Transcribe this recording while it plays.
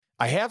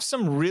I have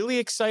some really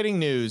exciting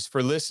news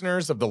for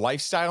listeners of the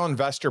Lifestyle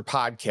Investor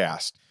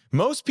podcast.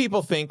 Most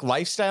people think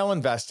lifestyle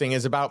investing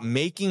is about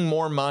making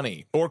more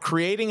money or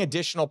creating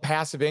additional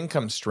passive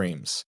income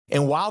streams.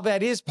 And while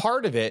that is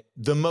part of it,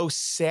 the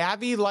most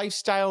savvy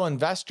lifestyle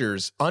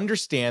investors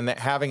understand that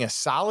having a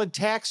solid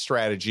tax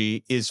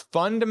strategy is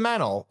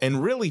fundamental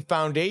and really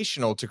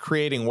foundational to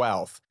creating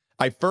wealth.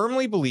 I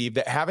firmly believe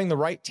that having the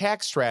right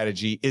tax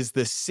strategy is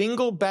the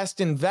single best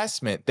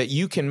investment that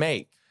you can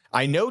make.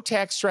 I know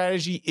tax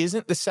strategy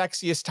isn't the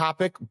sexiest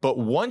topic, but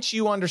once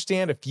you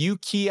understand a few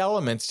key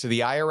elements to the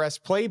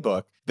IRS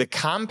playbook, the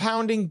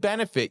compounding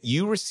benefit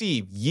you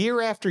receive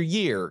year after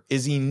year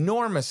is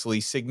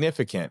enormously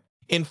significant.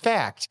 In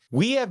fact,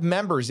 we have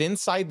members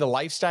inside the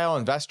Lifestyle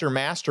Investor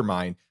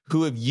Mastermind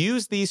who have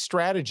used these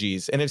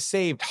strategies and have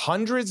saved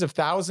hundreds of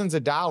thousands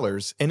of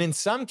dollars, and in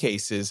some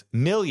cases,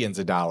 millions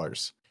of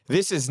dollars.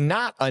 This is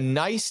not a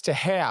nice to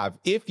have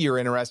if you're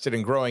interested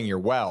in growing your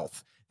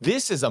wealth.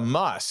 This is a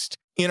must.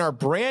 In our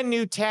brand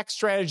new tax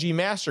strategy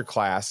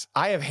masterclass,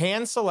 I have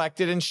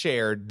hand-selected and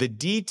shared the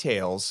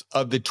details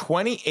of the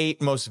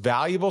 28 most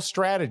valuable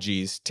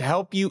strategies to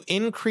help you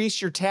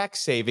increase your tax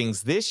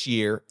savings this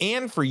year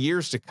and for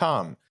years to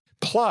come.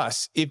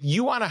 Plus, if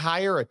you want to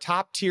hire a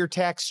top-tier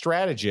tax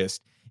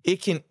strategist,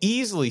 it can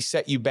easily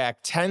set you back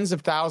tens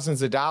of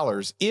thousands of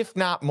dollars, if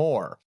not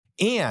more.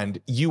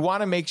 And you want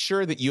to make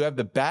sure that you have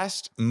the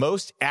best,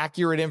 most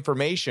accurate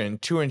information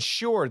to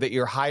ensure that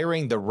you're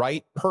hiring the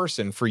right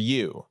person for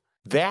you.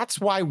 That's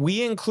why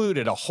we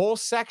included a whole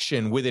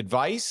section with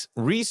advice,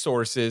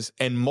 resources,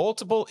 and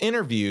multiple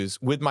interviews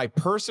with my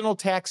personal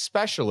tax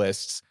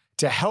specialists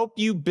to help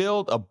you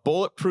build a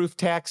bulletproof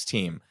tax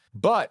team,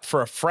 but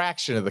for a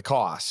fraction of the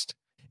cost.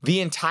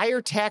 The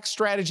entire tax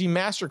strategy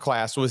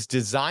masterclass was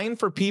designed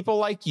for people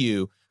like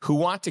you who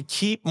want to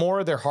keep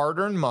more of their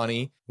hard-earned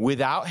money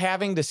without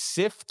having to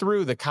sift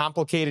through the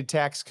complicated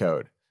tax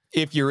code.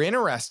 If you're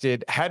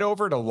interested, head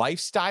over to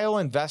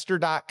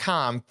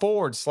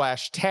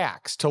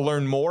lifestyleinvestor.com/tax to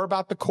learn more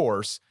about the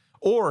course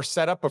or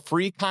set up a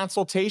free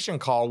consultation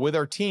call with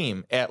our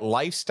team at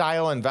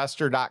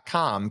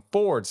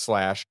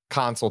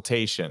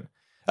lifestyleinvestor.com/consultation.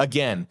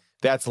 Again,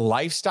 that's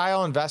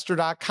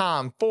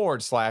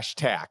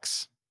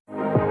lifestyleinvestor.com/tax.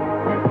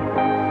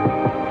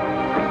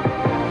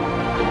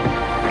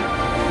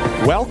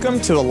 Welcome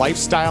to the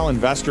Lifestyle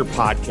Investor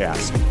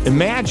Podcast.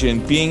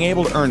 Imagine being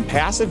able to earn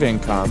passive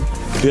income,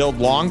 build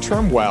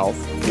long-term wealth,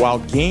 while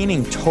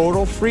gaining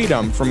total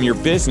freedom from your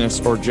business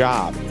or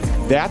job.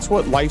 That's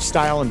what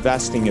lifestyle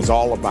investing is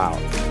all about.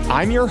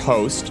 I'm your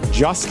host,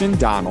 Justin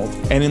Donald,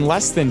 and in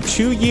less than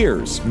 2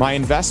 years, my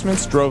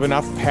investments drove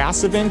enough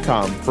passive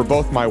income for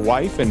both my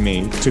wife and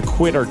me to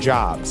quit our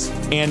jobs.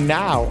 And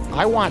now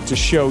I want to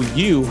show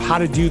you how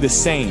to do the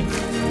same.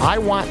 I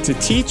want to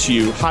teach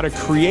you how to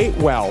create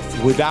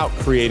wealth without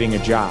creating a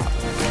job.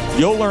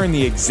 You'll learn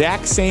the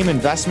exact same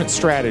investment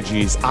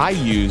strategies I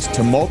use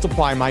to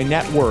multiply my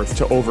net worth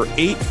to over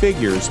 8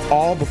 figures,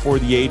 all before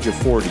the age of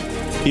 40.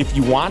 If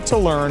you want to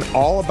learn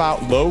all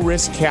about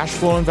low-risk cash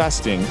flow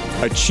investing,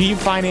 achieve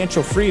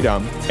financial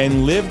freedom,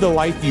 and live the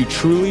life you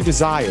truly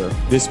desire,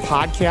 this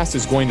podcast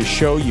is going to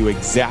show you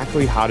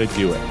exactly how to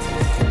do it.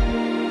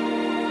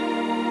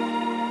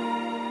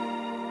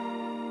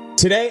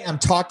 Today, I'm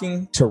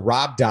talking to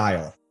Rob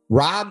Dial.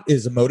 Rob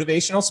is a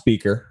motivational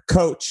speaker,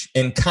 coach,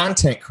 and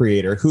content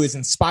creator who has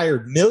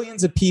inspired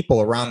millions of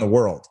people around the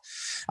world.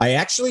 I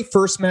actually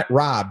first met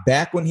Rob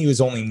back when he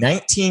was only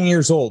 19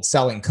 years old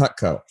selling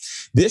Cutco.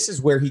 This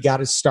is where he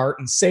got his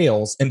start in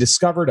sales and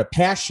discovered a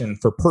passion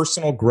for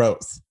personal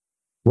growth.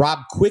 Rob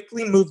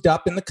quickly moved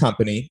up in the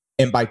company,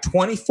 and by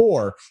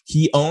 24,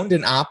 he owned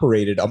and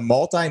operated a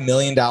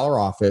multi-million-dollar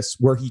office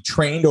where he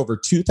trained over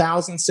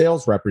 2,000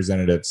 sales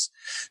representatives.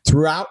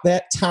 Throughout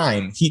that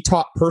time, he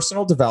taught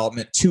personal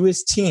development to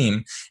his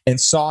team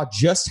and saw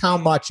just how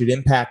much it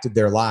impacted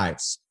their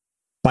lives.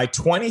 By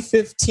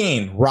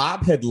 2015,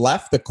 Rob had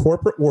left the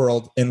corporate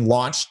world and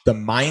launched the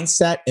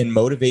Mindset and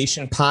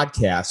Motivation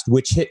podcast,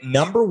 which hit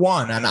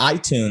 #1 on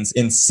iTunes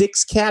in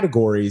 6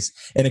 categories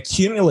and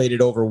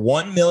accumulated over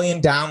 1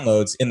 million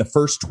downloads in the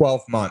first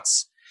 12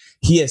 months.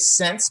 He has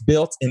since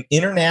built an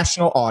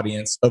international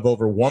audience of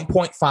over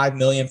 1.5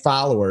 million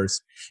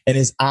followers and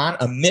is on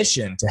a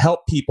mission to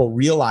help people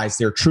realize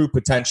their true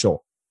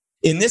potential.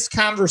 In this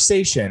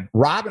conversation,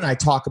 Rob and I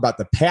talk about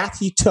the path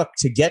he took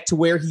to get to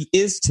where he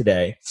is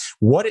today,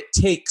 what it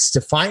takes to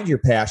find your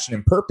passion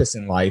and purpose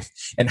in life,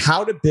 and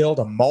how to build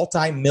a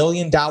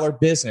multi-million-dollar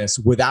business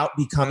without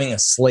becoming a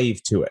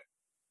slave to it.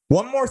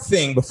 One more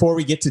thing before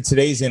we get to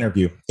today's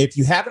interview. If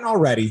you haven't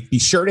already, be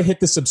sure to hit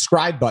the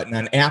subscribe button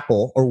on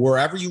Apple or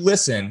wherever you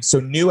listen so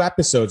new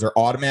episodes are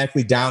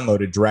automatically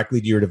downloaded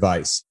directly to your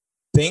device.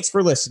 Thanks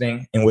for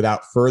listening, and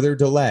without further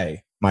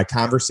delay, my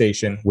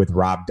conversation with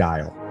Rob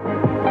Dial.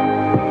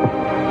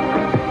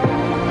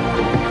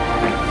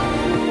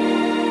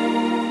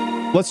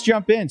 Let's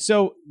jump in.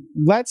 So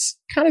let's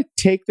kind of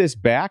take this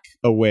back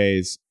a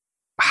ways.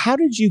 How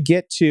did you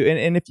get to,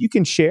 and if you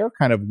can share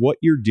kind of what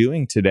you're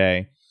doing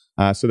today,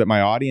 so that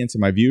my audience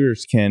and my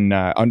viewers can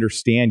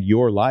understand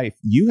your life.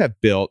 You have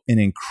built an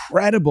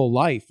incredible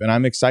life, and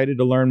I'm excited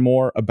to learn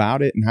more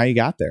about it and how you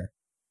got there.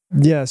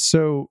 Yeah.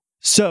 So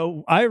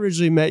I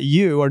originally met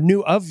you or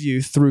knew of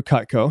you through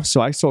Cutco.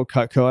 So I sold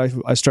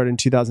Cutco. I started in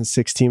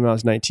 2016 when I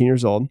was 19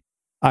 years old.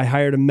 I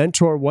hired a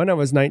mentor when I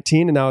was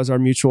 19, and that was our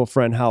mutual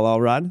friend, Hal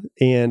Elrod.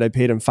 And I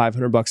paid him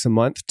 $500 a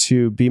month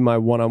to be my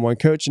one-on-one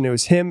coach. And it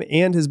was him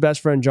and his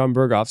best friend, John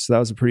Berghoff. So that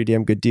was a pretty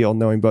damn good deal,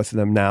 knowing both of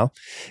them now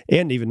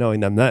and even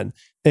knowing them then.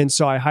 And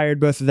so I hired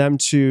both of them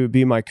to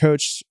be my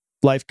coach,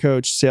 life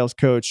coach, sales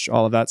coach,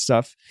 all of that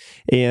stuff.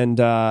 And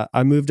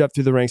I moved up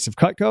through the ranks of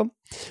Cutco.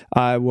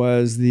 I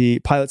was the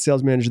pilot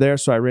sales manager there.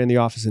 So I ran the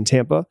office in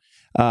Tampa.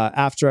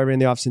 After I ran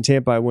the office in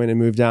Tampa, I went and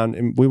moved down,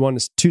 and we won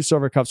 2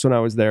 Silver Cups when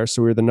I was there.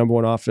 So we were the number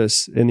 1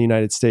 office in the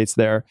United States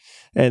there,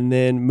 and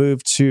then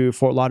moved to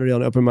Fort Lauderdale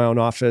and opened my own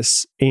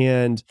office.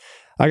 And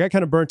I got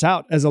kind of burnt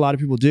out, as a lot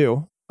of people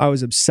do. I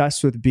was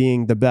obsessed with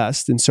being the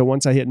best. And so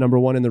once I hit number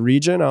 1 in the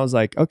region, I was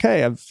like,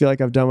 okay, I feel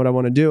like I've done what I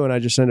want to do. And I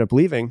just ended up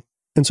leaving.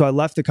 And so I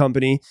left the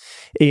company,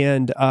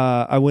 and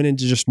I went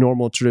into just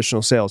normal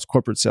traditional sales,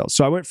 corporate sales.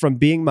 So I went from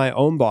being my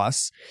own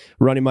boss,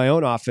 running my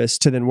own office,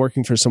 to then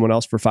working for someone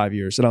else for 5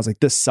 years. And I was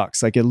like, this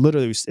sucks. Like,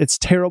 it's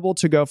terrible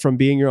to go from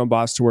being your own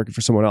boss to working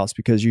for someone else,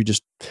 because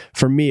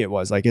for me, it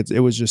was like,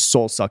 it was just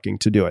soul sucking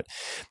to do it.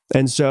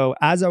 And so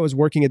as I was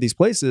working at these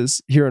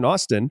places here in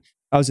Austin,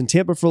 I was in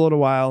Tampa for a little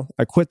while.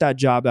 I quit that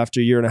job after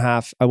a year and a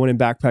half. I went and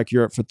backpacked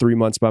Europe for 3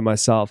 months by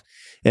myself,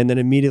 and then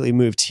immediately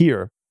moved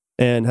here,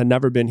 and had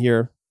never been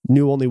here.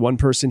 Knew only one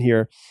person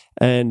here,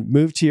 and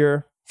moved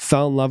here,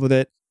 fell in love with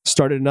it,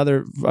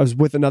 I was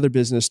with another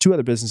business, 2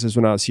 other businesses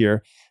when I was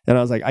here. And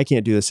I was like, I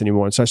can't do this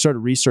anymore. And so I started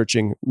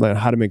researching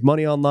how to make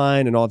money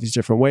online and all these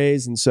different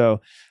ways. And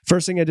so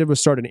first thing I did was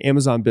start an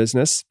Amazon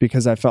business,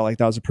 because I felt like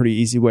that was a pretty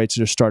easy way to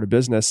just start a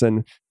business.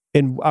 And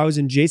I was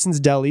in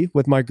Jason's Deli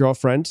with my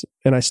girlfriend.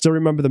 And I still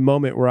remember the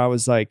moment where I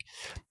was like,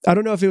 I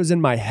don't know if it was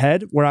in my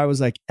head where I was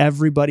like,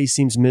 everybody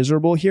seems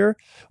miserable here,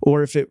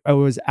 or if it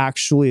was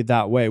actually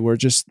that way, where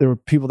there were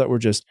people that were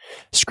just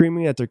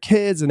screaming at their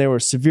kids, and they were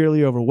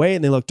severely overweight,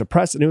 and they looked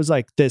depressed. And it was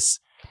like this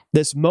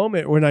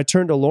moment when I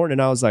turned to Lauren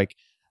and I was like,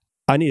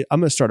 I'm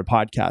going to start a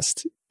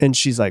podcast. And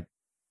she's like,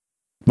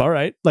 all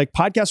right. Like,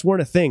 podcasts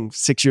weren't a thing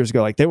 6 years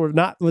ago. Like, they were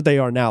not what they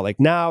are now. Like,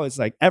 now it's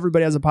like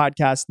everybody has a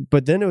podcast,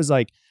 but then it was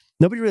like,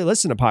 nobody really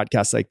listened to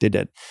podcasts like they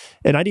did.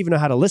 And I didn't even know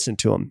how to listen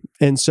to them.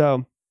 And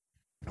so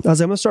I was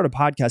like, I'm going to start a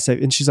podcast.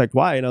 And she's like,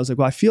 why? And I was like,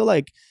 well, I feel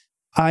like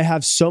I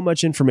have so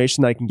much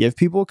information that I can give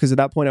people, because at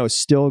that point I was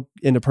still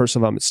into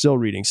personal development, still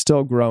reading,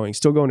 still growing,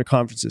 still going to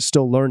conferences,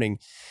 still learning.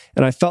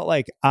 And I felt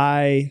like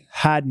I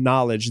had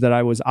knowledge that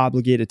I was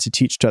obligated to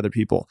teach to other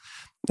people,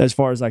 as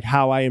far as like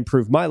how I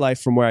improved my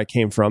life from where I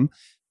came from.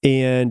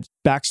 And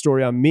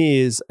backstory on me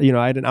is,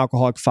 I had an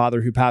alcoholic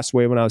father who passed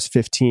away when I was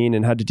 15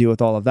 and had to deal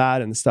with all of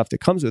that and the stuff that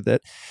comes with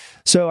it.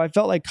 So I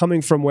felt like,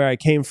 coming from where I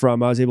came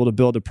from, I was able to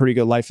build a pretty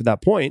good life at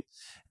that point,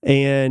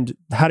 and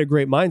had a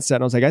great mindset.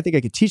 And I was like, I think I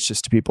could teach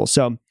this to people.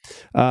 So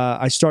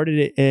I started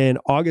it in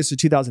August of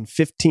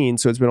 2015.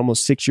 So it's been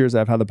almost 6 years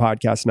that I've had the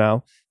podcast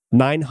now.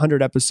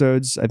 900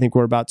 episodes. I think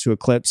we're about to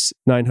eclipse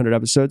 900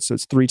 episodes. So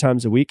it's 3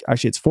 times a week.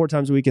 Actually, it's 4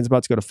 times a week, and it's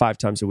about to go to 5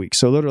 times a week.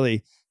 So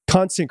literally,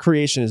 constant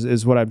creation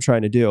is what I'm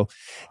trying to do.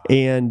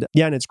 And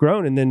and it's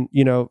grown. And then,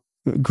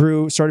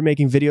 started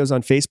making videos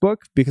on Facebook,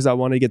 because I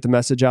wanted to get the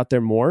message out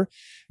there more.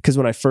 Because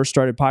when I first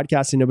started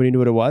podcasting, nobody knew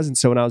what it was. And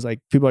so when I was like,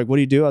 people were like, what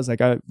do you do? I was like,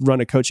 I run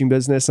a coaching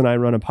business and I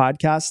run a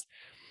podcast.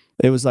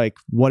 It was like,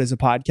 what is a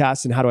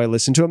podcast and how do I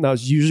listen to them? That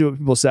was usually what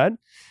people said.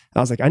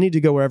 I was like, I need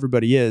to go where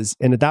everybody is.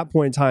 And at that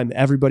point in time,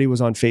 everybody was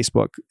on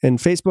Facebook, and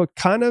Facebook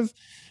kind of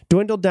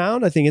dwindled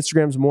down. I think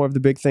Instagram's more of the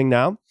big thing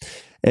now.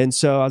 And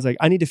so I was like,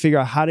 I need to figure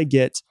out how to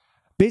get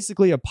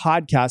basically a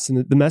podcast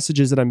and the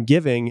messages that I'm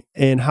giving,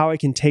 and how I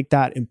can take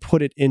that and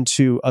put it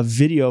into a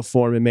video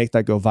form and make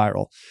that go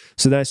viral.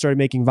 So then I started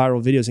making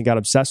viral videos and got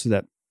obsessed with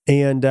it.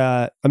 And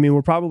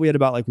we're probably at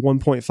about like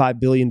 1.5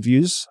 billion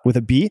views with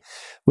a B,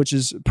 which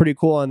is pretty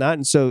cool on that.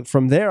 And so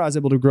from there, I was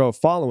able to grow a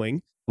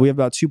following. We have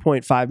about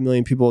 2.5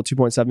 million people,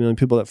 2.7 million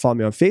people that follow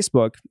me on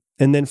Facebook.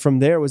 And then from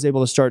there, I was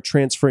able to start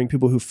transferring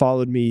people who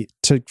followed me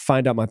to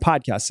find out my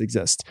podcasts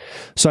exist.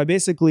 So I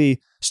basically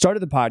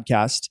started the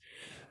podcast,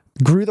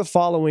 grew the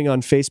following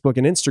on Facebook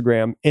and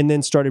Instagram, and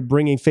then started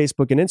bringing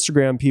Facebook and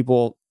Instagram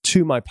people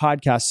to my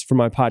podcasts for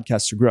my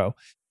podcast to grow.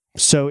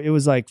 So it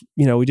was like,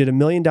 we did 1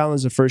 million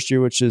downloads the first year,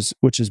 which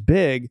is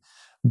big.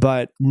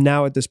 But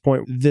now at this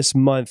point, this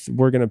month,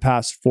 we're going to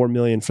pass 4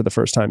 million for the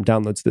first time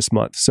downloads this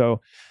month.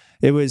 So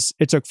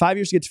it took 5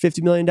 years to get to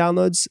 50 million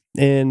downloads.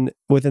 And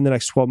within the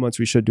next 12 months,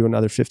 we should do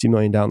another 50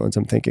 million downloads,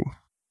 I'm thinking.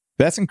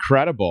 That's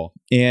incredible.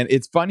 And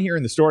it's fun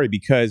hearing the story,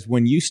 because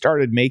when you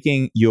started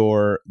making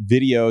your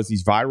videos,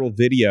 these viral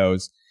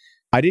videos,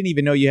 I didn't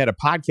even know you had a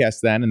podcast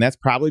then. And that's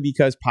probably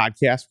because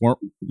podcasts weren't,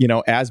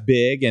 as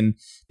big, and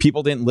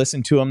people didn't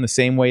listen to them the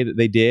same way that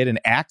they did. And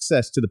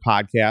access to the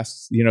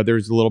podcasts,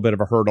 there's a little bit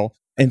of a hurdle.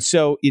 And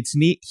so it's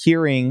neat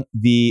hearing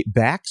the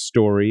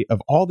backstory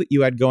of all that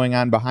you had going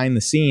on behind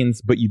the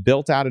scenes, but you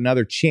built out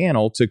another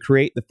channel to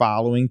create the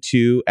following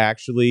to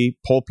actually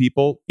pull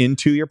people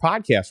into your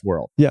podcast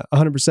world. Yeah,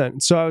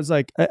 100%. So I was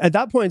like, at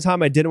that point in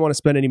time, I didn't want to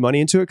spend any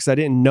money into it because I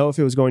didn't know if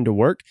it was going to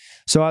work.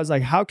 So I was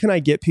like, how can I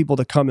get people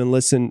to come and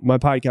listen? My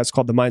podcast is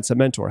called The Mindset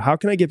Mentor. How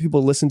can I get people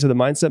to listen to The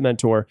Mindset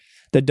Mentor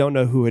that don't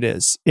know who it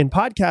is? And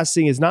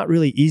podcasting is not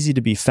really easy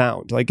to be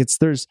found. Like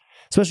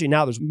especially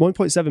now, there's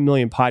 1.7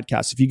 million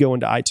podcasts if you go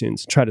into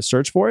iTunes and try to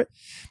search for it.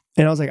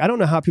 And I was like, I don't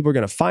know how people are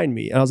going to find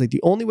me. And I was like,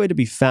 the only way to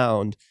be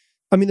found,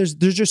 I mean, there's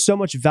just so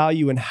much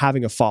value in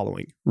having a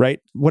following, right?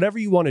 Whatever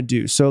you want to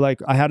do. So like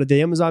I had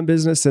the Amazon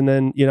business, and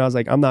then, I was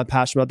like, I'm not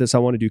passionate about this. I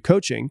want to do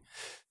coaching.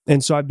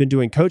 And so I've been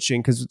doing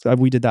coaching because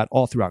we did that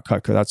all throughout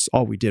Cutco. That's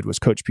all we did was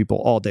coach people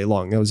all day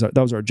long. That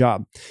was our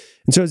job.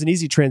 And so it was an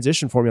easy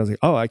transition for me. I was like,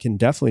 oh, I can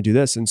definitely do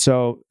this. And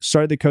so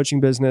started the coaching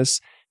business.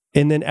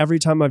 And then every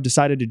time I've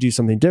decided to do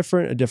something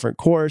different, a different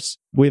course,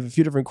 we have a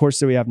few different courses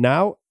that we have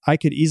now, I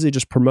could easily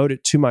just promote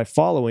it to my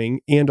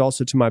following and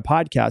also to my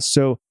podcast.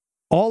 So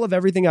all of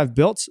everything I've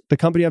built, the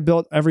company I've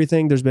built,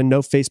 everything, there's been no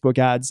Facebook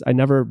ads. I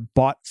never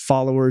bought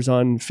followers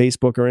on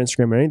Facebook or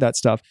Instagram or any of that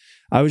stuff.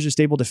 I was just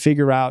able to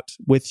figure out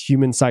with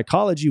human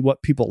psychology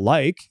what people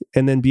like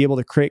and then be able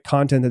to create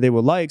content that they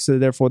would like. So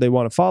therefore they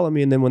want to follow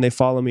me. And then when they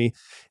follow me,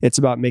 it's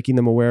about making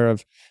them aware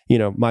of,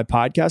 my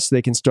podcast so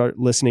they can start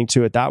listening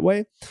to it that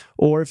way.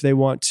 Or if they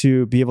want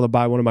to be able to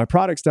buy one of my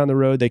products down the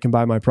road, they can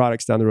buy my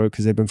products down the road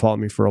because they've been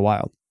following me for a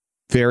while.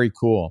 Very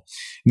cool.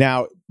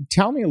 Now,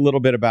 tell me a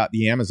little bit about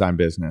the Amazon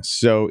business.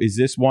 So is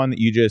this one that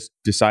you just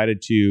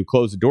decided to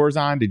close the doors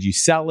on? Did you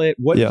sell it?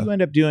 What did you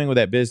end up doing with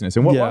that business?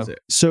 And what was it?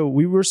 So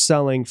we were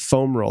selling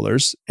foam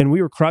rollers and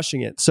we were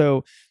crushing it.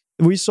 So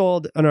we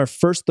sold, in our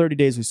first 30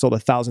 days, we sold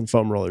 1,000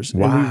 foam rollers.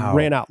 Wow. And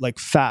we ran out like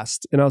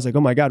fast. And I was like,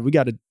 oh my God, we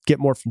got to get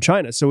more from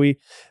China. So we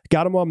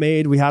got them all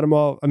made. We had them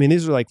all. I mean,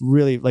 these are like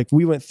really, like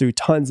we went through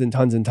tons and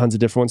tons and tons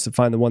of different ones to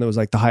find the one that was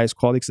like the highest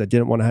quality because I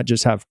didn't want to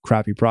just have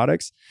crappy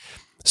products.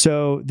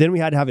 So then we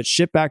had to have it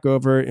shipped back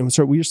over, and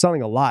so we were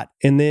selling a lot.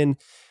 And then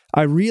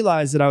I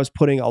realized that I was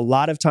putting a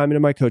lot of time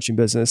into my coaching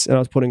business and I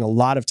was putting a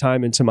lot of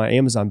time into my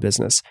Amazon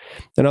business.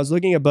 And I was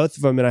looking at both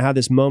of them, and I had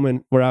this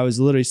moment where I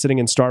was literally sitting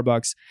in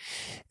Starbucks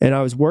and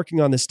I was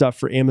working on this stuff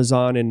for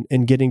Amazon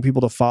and getting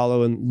people to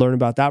follow and learn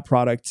about that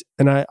product.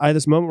 And I had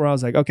this moment where I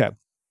was like, okay,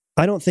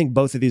 I don't think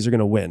both of these are going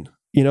to win.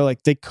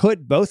 Like they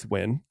could both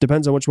win,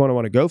 depends on which one I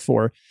want to go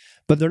for.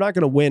 But they're not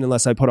going to win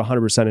unless I put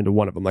 100% into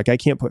one of them. Like I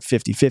can't put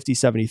 50,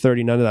 70,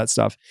 30, none of that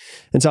stuff.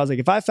 And so I was like,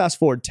 if I fast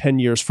forward 10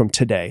 years from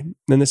today,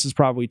 and this is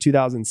probably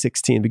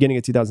 2016, beginning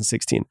of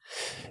 2016.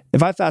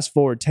 If I fast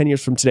forward 10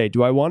 years from today,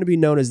 do I want to be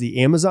known as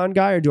the Amazon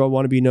guy or do I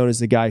want to be known as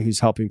the guy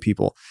who's helping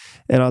people?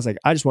 And I was like,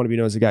 I just want to be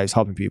known as the guy who's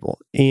helping people.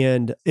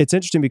 And it's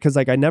interesting because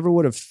like I never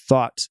would have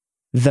thought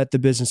that the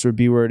business would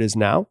be where it is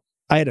now.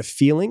 I had a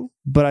feeling,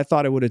 but I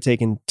thought it would have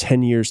taken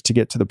 10 years to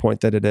get to the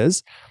point that it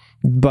is.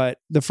 But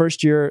the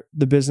first year,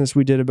 the business,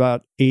 we did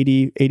about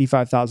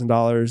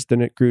 $85,000. Then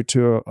it grew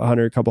to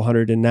a couple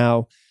hundred. And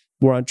now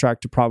we're on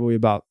track to probably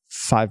about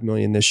 5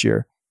 million this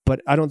year.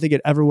 But I don't think it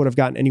ever would have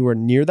gotten anywhere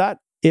near that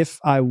if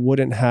I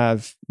wouldn't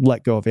have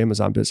let go of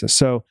Amazon business.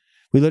 So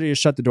we literally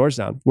just shut the doors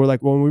down. We're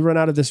like, when we run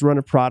out of this run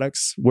of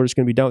products, we're just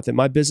going to be done with it.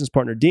 My business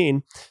partner,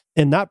 Dean,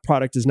 and that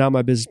product is now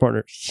my business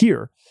partner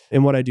here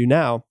in what I do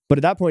now. But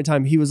at that point in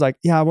time, he was like,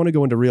 yeah, I want to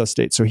go into real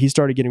estate. So he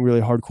started getting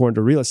really hardcore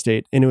into real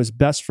estate. And it was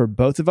best for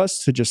both of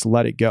us to just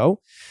let it go.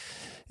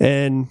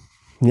 And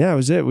yeah, it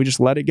was it. We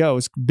just let it go. It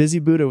was Busy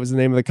Buddha was the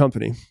name of the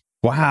company.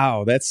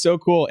 Wow, that's so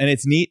cool. And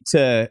it's neat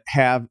to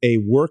have a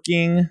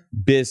working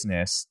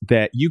business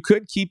that you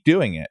could keep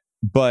doing it,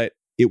 but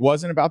it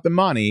wasn't about the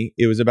money.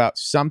 It was about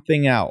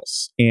something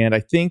else. And I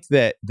think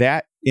that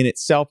in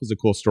itself is a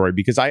cool story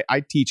because I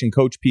teach and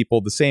coach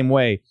people the same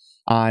way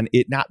on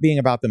it not being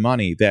about the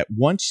money, that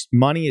once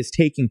money is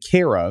taken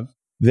care of,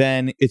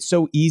 then it's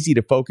so easy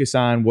to focus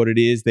on what it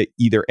is that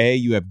either A,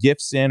 you have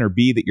gifts in, or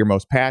B, that you're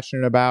most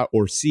passionate about,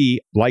 or C,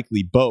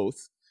 likely both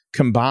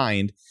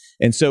combined.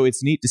 And so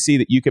it's neat to see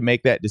that you can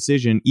make that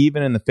decision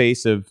even in the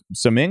face of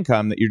some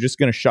income, that you're just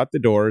going to shut the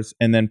doors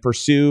and then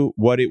pursue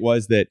what it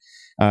was that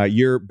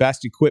you're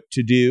best equipped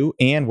to do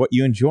and what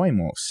you enjoy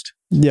most.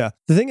 Yeah.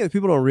 The thing that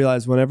people don't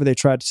realize whenever they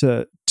try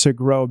to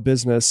grow a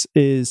business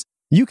is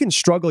you can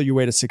struggle your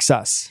way to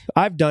success.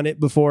 I've done it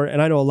before,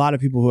 and I know a lot of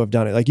people who have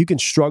done it. Like you can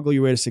struggle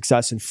your way to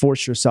success and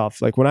force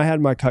yourself. Like when I had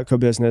my Cutco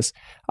business,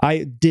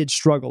 I did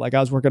struggle. Like I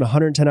was working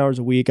 110 hours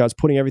a week. I was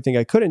putting everything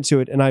I could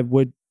into it, and I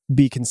would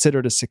be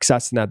considered a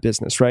success in that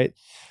business, right?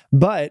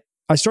 But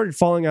I started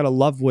falling out of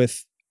love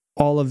with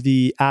all of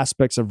the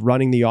aspects of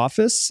running the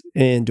office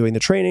and doing the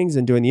trainings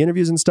and doing the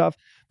interviews and stuff.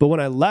 But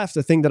when I left,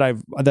 the thing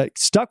that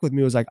stuck with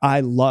me was like,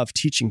 I love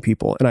teaching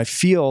people. And I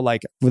feel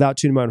like, without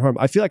tuning my own horn,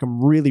 I feel like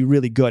I'm really,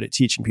 really good at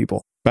teaching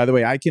people. By the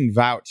way, I can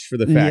vouch for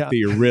the fact that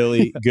you're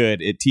really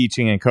good at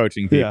teaching and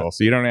coaching people. Yeah.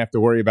 So you don't have to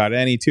worry about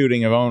any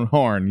tooting of own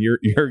horn.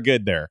 You're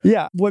good there.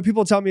 Yeah. What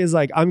people tell me is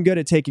like, I'm good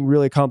at taking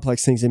really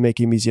complex things and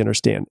making them easy to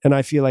understand. And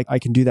I feel like I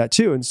can do that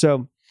too. And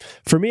so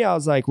for me, I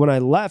was like, when I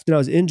left and I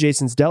was in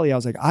Jason's Deli, I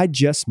was like, I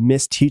just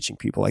miss teaching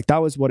people. Like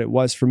that was what it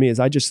was for me, is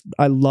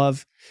I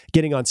love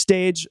getting on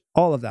stage,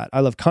 all of that. I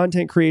love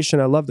content creation.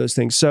 I love those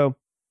things. So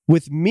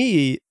with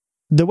me,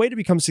 the way to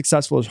become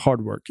successful is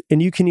hard work.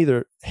 And you can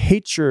either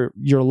hate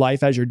your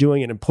life as you're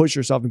doing it and push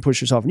yourself.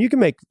 And you can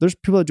there's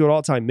people that do it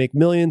all the time, make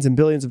millions and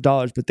billions of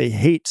dollars, but they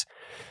hate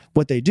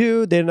what they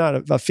do. They're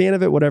not a fan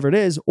of it, whatever it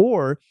is.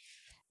 Or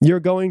you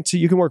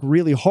can work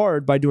really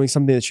hard by doing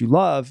something that you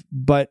love,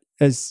 but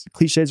as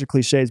cliches are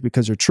cliches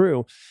because they're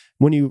true,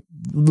 when you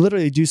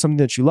literally do something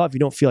that you love, you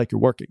don't feel like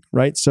you're working,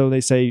 right? So they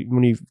say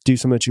when you do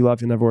something that you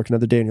love, you'll never work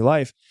another day in your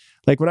life.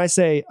 Like when I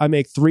say I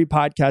make 3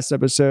 podcast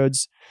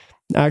episodes,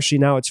 actually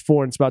now it's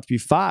 4 and it's about to be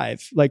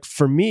 5. Like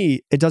for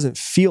me, it doesn't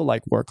feel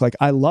like work. Like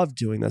I love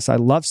doing this. I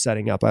love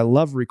setting up. I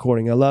love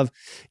recording. I love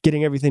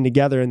getting everything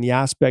together in the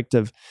aspect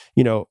of,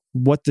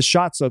 what the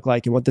shots look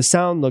like and what the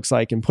sound looks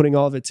like and putting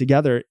all of it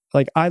together.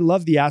 Like I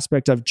love the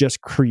aspect of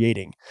just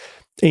creating.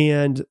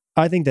 And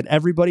I think that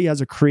everybody has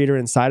a creator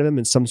inside of them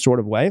in some sort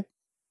of way,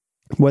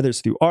 whether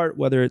it's through art,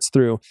 whether it's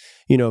through,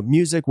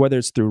 music, whether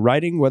it's through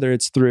writing, whether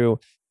it's through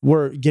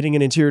we're getting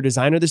an interior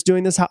designer that's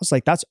doing this house.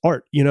 Like that's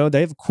art, they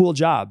have a cool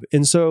job.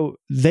 And so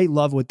they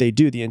love what they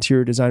do, the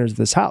interior designers of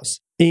this house.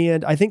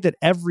 And I think that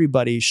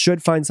everybody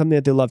should find something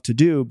that they love to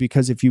do,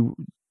 because if you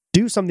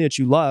do something that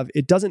you love,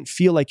 it doesn't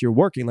feel like you're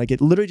working. Like it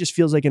literally just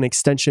feels like an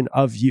extension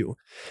of you,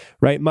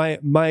 right? My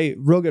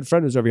real good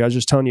friend was over here. I was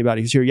just telling you about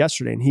it. He was here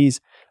yesterday and he's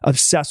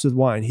obsessed with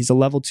wine. He's a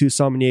level 2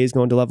 sommelier. He's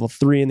going to level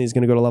 3 and he's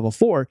going to go to level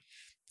 4.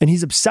 And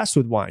he's obsessed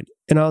with wine.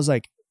 And I was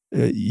like,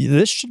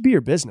 this should be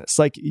your business.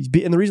 Like,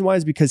 and the reason why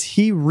is because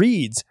he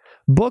reads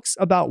books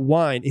about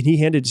wine, and he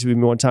handed it to me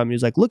one time and he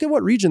was like, look at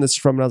what region this is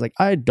from. And I was like,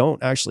 I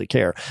don't actually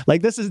care.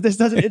 Like this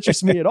doesn't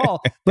interest me at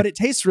all, but it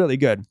tastes really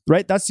good,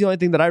 right? That's the only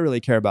thing that I really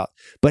care about.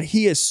 But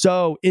he is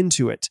so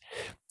into it.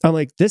 I'm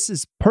like, this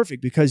is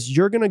perfect because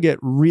you're going to get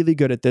really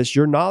good at this.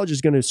 Your knowledge is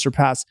going to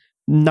surpass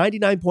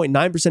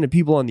 99.9% of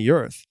people on the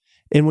earth.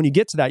 And when you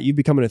get to that, you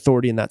become an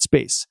authority in that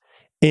space.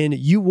 And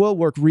you will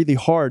work really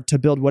hard to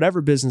build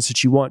whatever business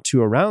that you want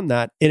to around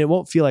that. And it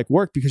won't feel like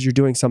work because you're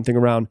doing something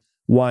around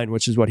wine,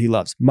 which is what he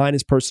loves. Mine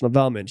is personal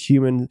development,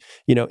 human,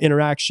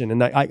 interaction.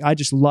 And I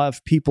just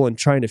love people and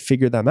trying to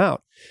figure them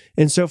out.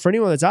 And so for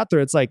anyone that's out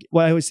there, it's like,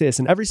 well, I always say this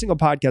in every single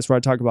podcast where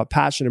I talk about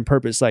passion and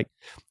purpose, like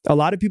a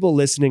lot of people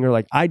listening are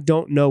like, I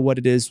don't know what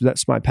it is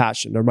that's my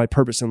passion or my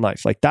purpose in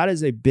life. Like that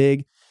is a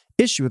big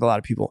issue with a lot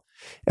of people.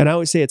 And I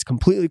always say it's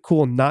completely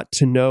cool not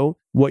to know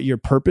what your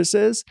purpose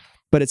is,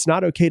 but it's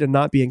not okay to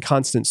not be in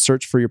constant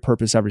search for your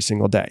purpose every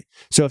single day.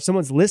 So if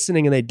someone's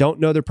listening and they don't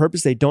know their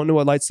purpose, they don't know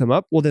what lights them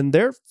up, well, then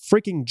their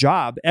freaking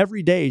job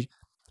every day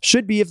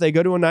should be, if they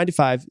go to a 9 to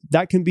 5,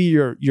 that can be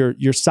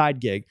your side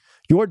gig.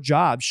 Your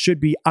job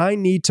should be, I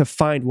need to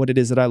find what it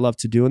is that I love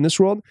to do in this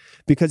world.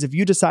 Because if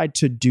you decide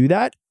to do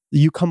that,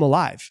 you come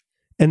alive.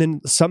 And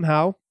then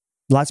somehow,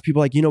 lots of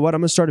people are like, you know what? I'm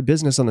going to start a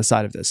business on the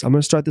side of this. I'm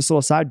going to start this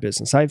little side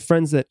business. I have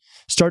friends that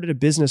started a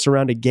business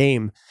around a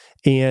game,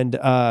 and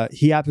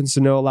he happens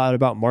to know a lot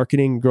about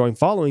marketing, growing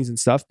followings and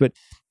stuff, but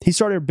he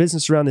started a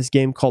business around this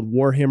game called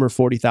Warhammer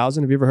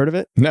 40,000. Have you ever heard of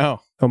it?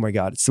 No. Oh my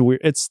God. It's so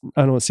weird. I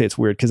don't want to say it's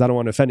weird because I don't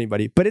want to offend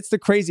anybody, but it's the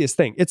craziest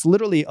thing. It's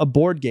literally a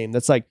board game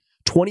that's like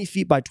 20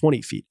 feet by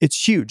 20 feet.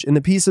 It's huge. And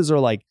the pieces are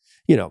like,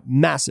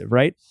 massive,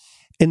 right?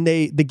 And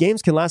the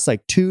games can last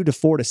like 2 to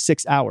 4 to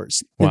 6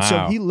 hours. Wow. And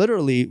so he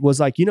literally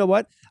was like, you know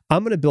what?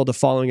 I'm going to build a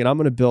following, and I'm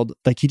going to build,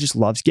 like, he just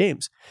loves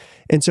games.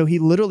 And so he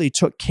literally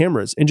took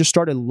cameras and just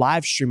started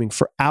live streaming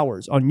for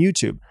hours on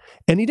YouTube.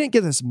 And he didn't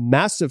get this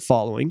massive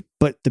following,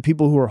 but the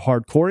people who were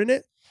hardcore in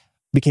it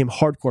became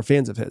hardcore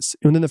fans of his.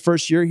 And within the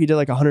first year, he did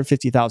like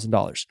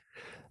 $150,000.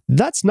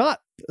 That's not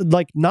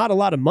a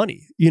lot of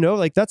money,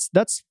 like that's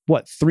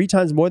what, 3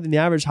 times more than the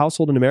average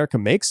household in America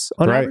makes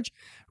on average.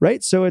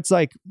 Right. So it's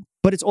like,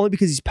 but it's only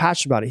because he's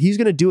passionate about it. He's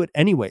going to do it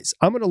anyways.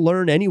 I'm going to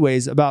learn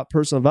anyways about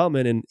personal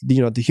development and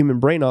the human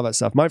brain, all that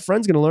stuff. My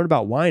friend's going to learn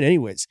about wine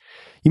anyways.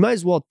 You might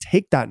as well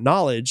take that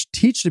knowledge,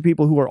 teach the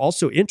people who are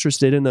also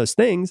interested in those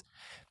things,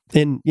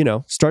 and,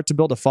 start to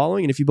build a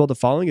following. And if you build a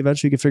following,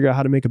 eventually you can figure out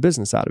how to make a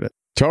business out of it.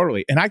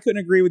 Totally. And I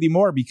couldn't agree with you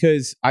more,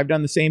 because I've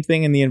done the same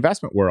thing in the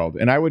investment world.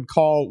 And I would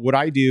call what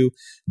I do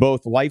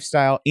both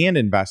lifestyle and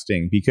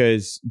investing,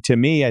 because to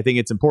me, I think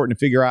it's important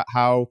to figure out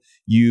how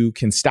you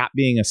can stop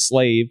being a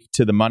slave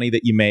to the money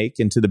that you make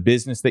and to the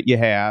business that you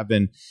have,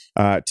 and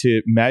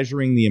to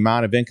measuring the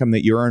amount of income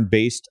that you earn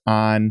based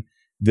on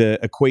the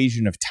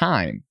equation of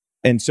time.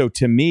 And so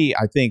to me,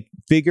 I think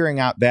figuring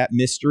out that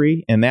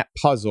mystery and that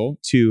puzzle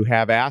to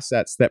have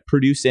assets that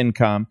produce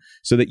income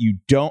so that you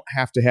don't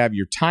have to have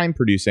your time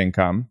produce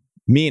income,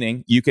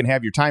 meaning you can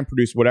have your time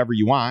produce whatever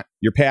you want,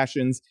 your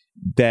passions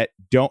that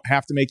don't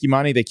have to make you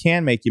money, they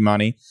can make you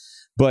money.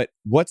 But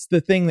what's the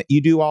thing that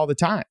you do all the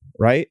time,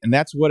 right? And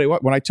that's what it was.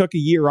 When I took a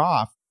year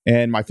off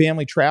and my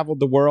family traveled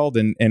the world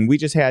and we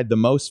just had the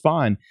most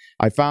fun,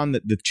 I found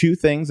that the 2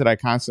 things that I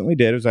constantly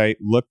did was I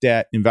looked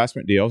at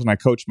investment deals and I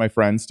coached my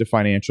friends to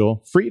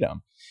financial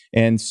freedom.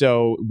 And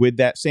so with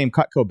that same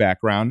Cutco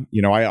background,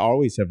 I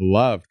always have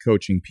loved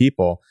coaching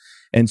people.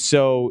 And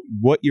so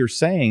what you're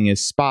saying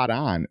is spot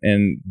on.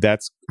 And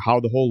that's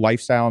how the whole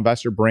Lifestyle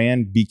Investor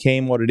brand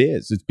became what it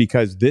is. It's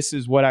because this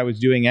is what I was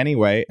doing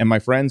anyway. And my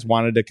friends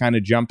wanted to kind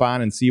of jump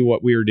on and see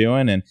what we were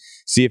doing and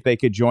see if they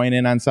could join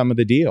in on some of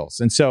the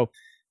deals. And so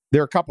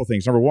there are a couple of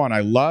things. Number one,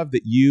 I love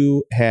that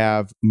you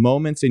have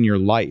moments in your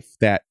life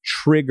that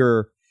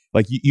trigger,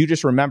 like you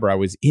just remember, I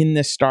was in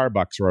this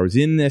Starbucks or I was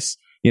in this,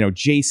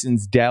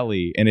 Jason's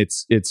Deli. And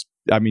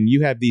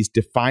you have these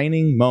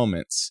defining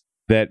moments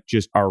that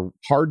just are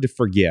hard to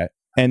forget.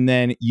 And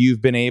then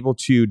you've been able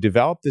to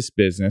develop this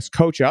business,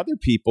 coach other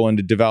people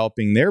into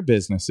developing their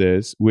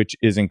businesses, which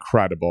is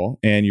incredible.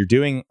 And you're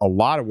doing a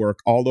lot of work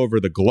all over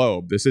the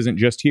globe. This isn't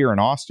just here in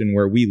Austin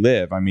where we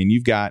live.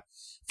 You've got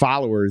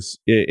followers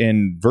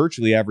in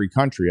virtually every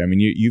country.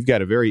 You've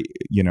got a very,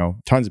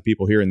 tons of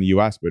people here in the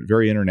US, but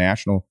very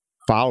international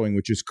following,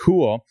 which is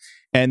cool.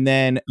 And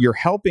then you're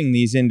helping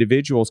these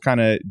individuals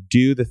kind of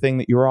do the thing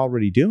that you're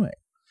already doing.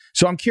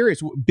 So I'm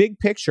curious, big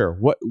picture,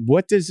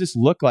 what does this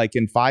look like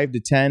in 5 to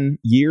 10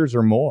 years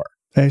or more?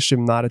 I actually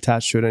am not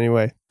attached to it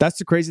anyway. That's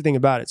the crazy thing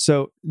about it.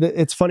 So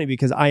it's funny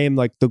because I am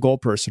like the goal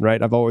person, right?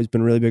 I've always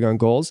been really big on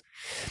goals.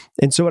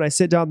 And so when I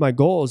sit down with my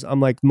goals, I'm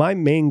like, my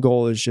main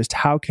goal is just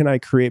how can I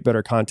create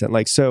better content?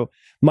 Like, so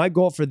my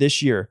goal for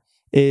this year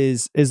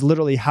is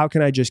literally how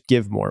can I just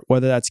give more,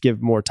 whether that's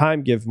give more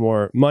time, give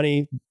more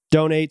money,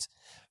 donate,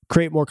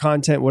 create more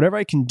content, whatever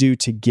I can do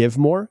to give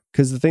more.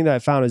 Because the thing that I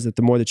found is that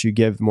the more that you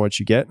give, the more that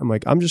you get. I'm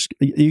like,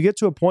 you get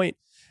to a point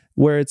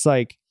where it's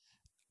like,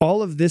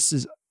 all of this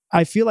is,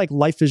 I feel like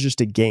life is just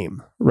a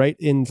game, right?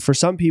 And for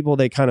some people,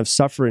 they kind of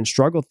suffer and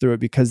struggle through it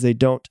because they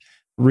don't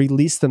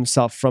release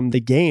themselves from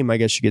the game, I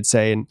guess you could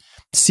say, and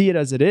see it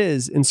as it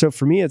is. And so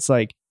for me, it's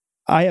like,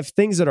 I have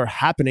things that are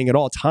happening at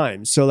all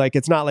times. So like,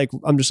 it's not like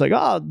I'm just like,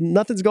 oh,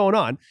 nothing's going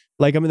on.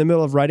 Like I'm in the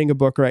middle of writing a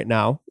book right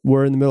now.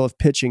 We're in the middle of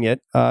pitching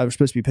it. We're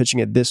supposed to be pitching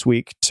it this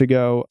week to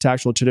go to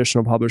actual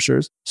traditional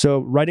publishers. So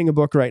writing a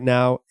book right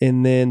now,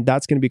 and then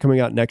that's going to be coming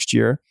out next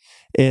year.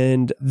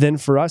 And then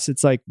for us,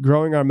 it's like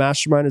growing our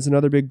mastermind is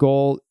another big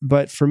goal.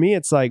 But for me,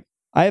 it's like,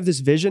 I have this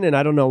vision and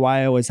I don't know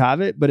why I always have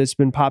it, but it's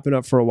been popping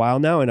up for a while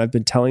now. And I've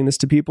been telling this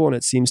to people and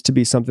it seems to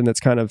be something that's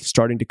kind of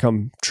starting to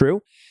come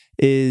true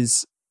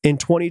is in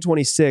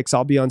 2026,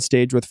 I'll be on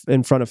stage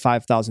in front of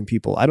 5,000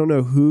 people. I don't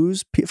know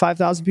whose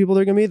 5,000 people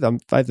they're going to be.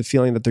 I have the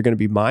feeling that they're going to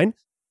be mine,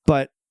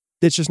 but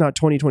it's just not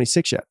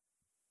 2026 yet.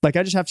 Like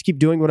I just have to keep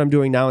doing what I'm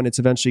doing now and it's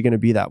eventually going to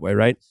be that way,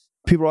 right?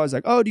 People are always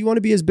like, oh, do you want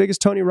to be as big as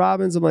Tony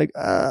Robbins? I'm like,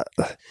 I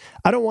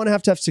don't want to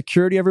have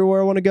security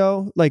everywhere I want to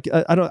go. Like,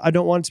 I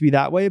don't want it to be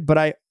that way, but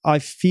I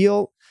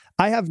feel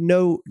I have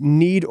no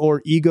need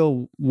or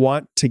ego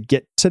want to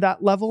get to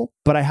that level,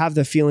 but I have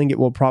the feeling it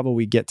will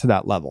probably get to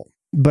that level.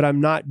 But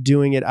I'm not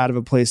doing it out of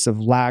a place of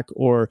lack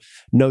or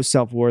no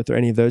self-worth or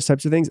any of those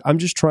types of things. I'm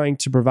just trying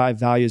to provide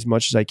value as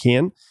much as I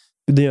can.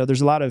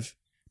 There's a lot of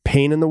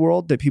pain in the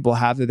world that people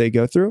have that they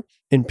go through,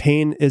 and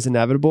pain is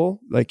inevitable.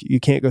 Like you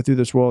can't go through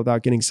this world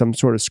without getting some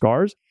sort of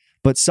scars,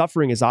 but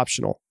suffering is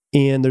optional.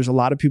 And there's a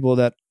lot of people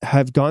that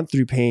have gone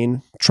through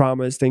pain,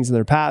 traumas, things in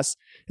their past,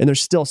 and they're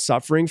still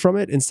suffering from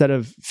it instead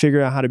of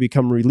figuring out how to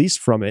become released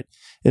from it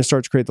and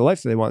start to create the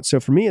life that they want. So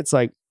for me, it's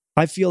like,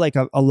 I feel like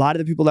a lot of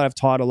the people that I've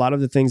taught, a lot of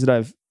the things that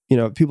I've,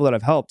 people that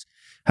I've helped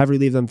have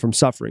relieved them from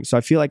suffering. So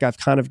I feel like I've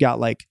kind of got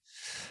like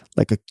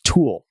a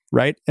tool,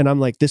 right? And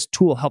I'm like, this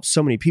tool helps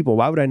so many people.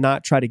 Why would I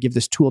not try to give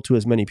this tool to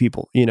as many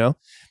people,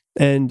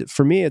 And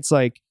for me, it's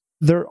like,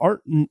 there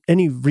aren't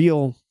any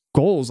real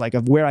goals like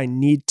of where I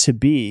need to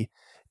be.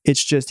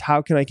 It's just,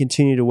 how can I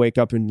continue to wake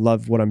up and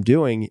love what I'm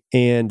doing?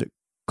 And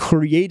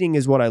creating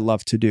is what I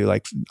love to do.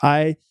 Like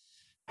I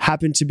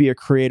happen to be a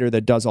creator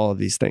that does all of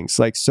these things.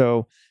 Like,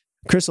 so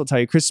Chris will tell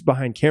you, Chris is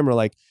behind camera.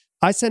 Like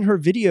I send her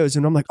videos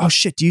and I'm like, oh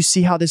shit, do you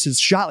see how this is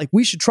shot? Like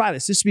we should try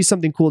this. This would be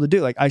something cool to do.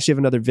 Like I actually have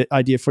another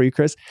idea for you,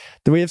 Chris.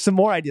 Then we have some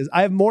more ideas.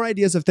 I have more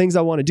ideas of things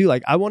I want to do.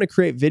 Like I want to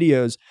create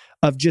videos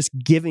of just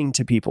giving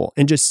to people,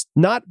 and just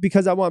not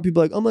because I want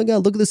people like, oh my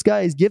God, look at this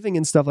guy, he's giving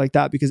and stuff like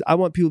that. Because I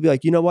want people to be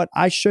like, you know what?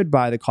 I should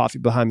buy the coffee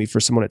behind me for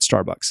someone at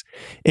Starbucks.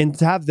 And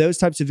to have those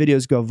types of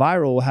videos go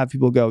viral will have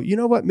people go, you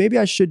know what? Maybe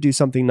I should do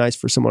something nice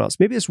for someone else.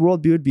 Maybe this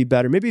world would be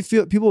better. Maybe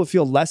people would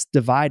feel less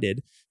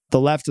divided, the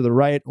left or the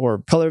right,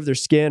 or color of their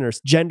skin or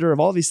gender, of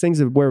all these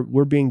things where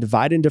we're being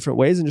divided in different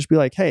ways, and just be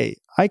like, hey,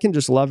 I can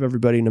just love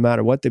everybody no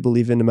matter what they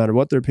believe in, no matter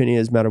what their opinion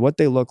is, no matter what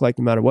they look like,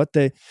 no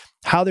matter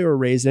how they were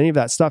raised, any of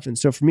that stuff. And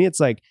so for me, it's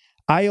like,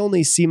 I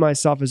only see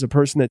myself as a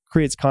person that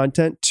creates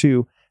content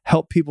to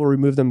help people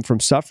remove them from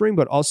suffering,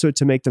 but also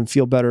to make them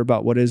feel better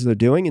about what it is they're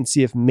doing and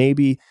see if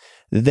maybe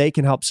they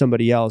can help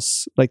somebody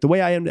else. Like the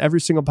way I am every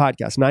single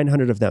podcast,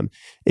 900 of them,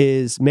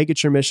 is make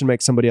it your mission,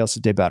 make somebody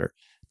else's day better.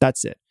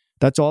 That's it.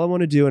 That's all I want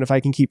to do. And if I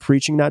can keep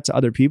preaching that to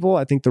other people,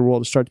 I think the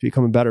world will start to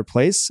become a better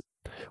place.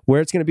 Where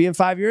it's going to be in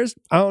 5 years,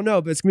 I don't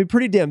know, but it's going to be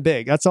pretty damn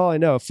big. That's all I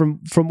know. From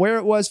where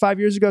it was 5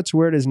 years ago to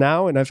where it is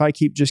now. And if I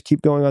keep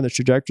going on the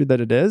trajectory that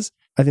it is,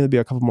 I think there'll be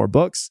a couple more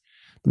books.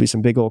 There'll be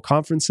some big old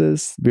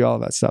conferences. There'll be all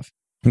of that stuff.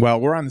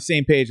 Well, we're on the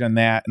same page on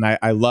that. And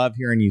I love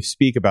hearing you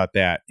speak about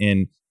that.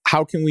 And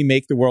how can we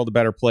make the world a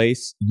better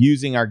place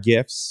using our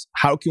gifts?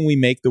 How can we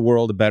make the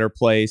world a better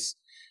place?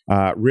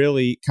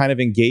 Really kind of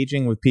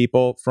engaging with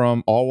people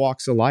from all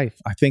walks of life.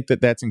 I think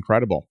that that's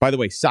incredible. By the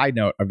way, side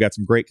note, I've got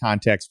some great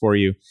context for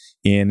you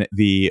in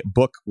the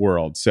book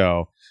world.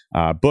 So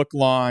book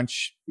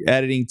launch,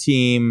 editing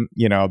team,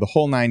 the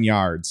whole 9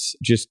 yards.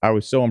 I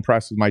was so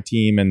impressed with my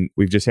team, and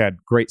we've just had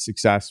great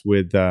success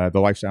with the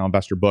Lifestyle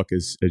Investor book,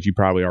 as you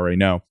probably already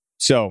know.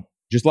 So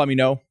just let me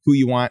know who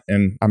you want,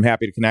 and I'm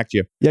happy to connect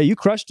you. Yeah, you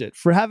crushed it.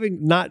 For having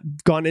not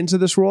gone into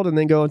this world and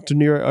then go into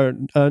New York or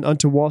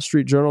onto Wall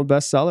Street Journal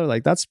bestseller,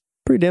 like that's a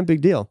pretty damn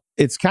big deal.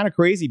 It's kind of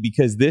crazy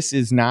because this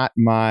is not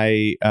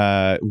my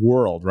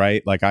world,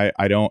 right? Like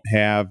I don't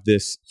have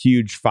this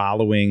huge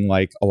following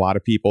like a lot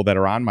of people that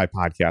are on my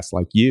podcast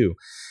like you.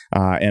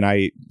 And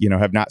I,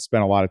 have not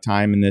spent a lot of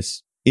time in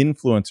this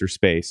influencer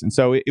space. And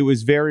so it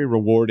was very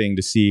rewarding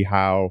to see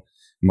how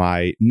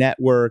my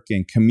network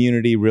and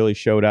community really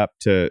showed up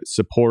to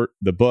support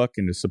the book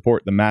and to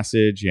support the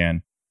message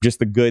and just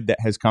the good that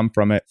has come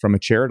from it from a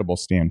charitable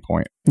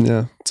standpoint.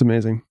 Yeah, it's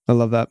amazing. I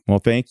love that. Well,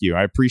 thank you.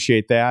 I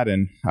appreciate that.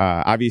 And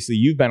obviously,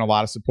 you've been a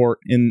lot of support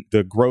in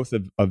the growth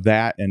of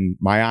that and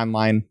my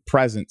online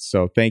presence.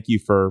 So thank you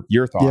for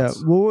your thoughts.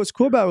 Yeah. Well, what was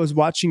cool about it was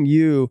watching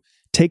you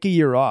take a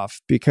year off,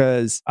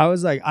 because I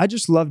was like, I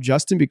just love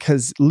Justin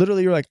because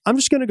literally you're like, I'm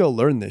just going to go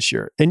learn this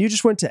year. And you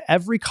just went to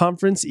every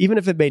conference, even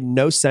if it made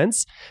no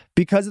sense,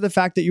 because of the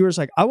fact that you were just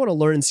like, I want to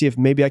learn and see if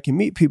maybe I can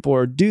meet people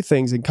or do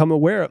things and come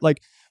aware of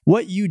like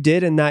what you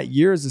did in that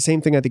year is the same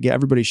thing I think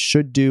everybody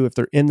should do if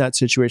they're in that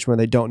situation where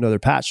they don't know their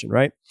passion,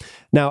 right?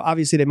 Now,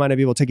 obviously they might not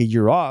be able to take a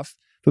year off,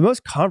 but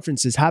most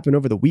conferences happen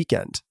over the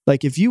weekend.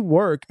 Like if you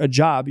work a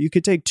job, you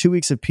could take 2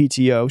 weeks of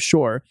PTO,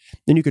 sure,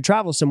 then you could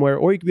travel somewhere,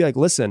 or you could be like,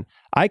 listen,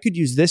 I could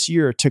use this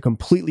year to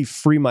completely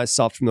free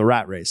myself from the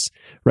rat race,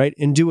 right?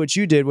 And do what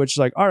you did, which is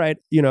like, all right,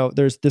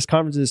 there's this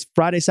conference is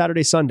Friday,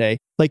 Saturday, Sunday.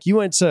 Like you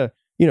went to,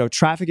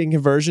 traffic and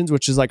conversions,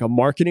 which is like a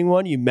marketing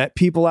one. You met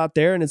people out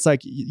there and it's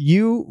like,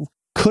 you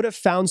could have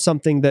found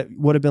something that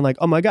would have been like,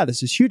 oh my God,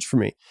 this is huge for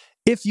me.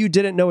 If you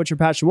didn't know what your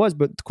passion was,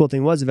 but the cool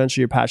thing was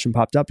eventually your passion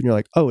popped up and you're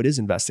like, oh, it is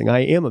investing. I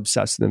am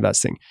obsessed with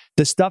investing.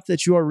 The stuff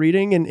that you are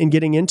reading and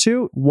getting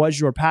into was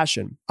your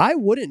passion. I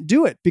wouldn't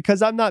do it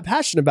because I'm not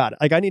passionate about it.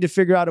 Like I need to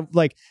figure out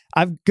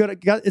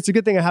it's a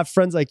good thing I have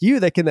friends like you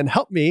that can then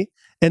help me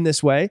in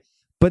this way.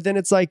 But then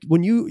it's like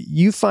when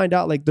you find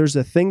out like there's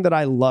a thing that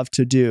I love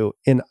to do.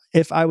 And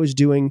if I was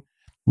doing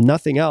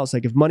nothing else,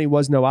 like if money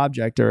was no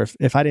object, or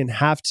if I didn't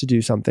have to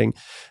do something,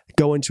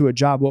 go into a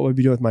job, what would I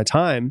be doing with my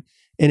time?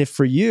 And if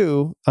for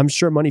you, I'm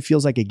sure money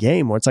feels like a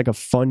game, or it's like a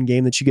fun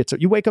game that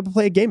you wake up and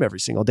play a game every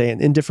single day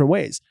in different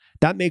ways.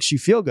 That makes you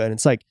feel good. And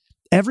it's like,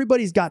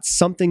 everybody's got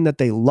something that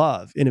they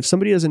love. And if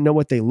somebody doesn't know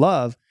what they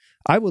love,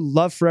 I would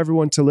love for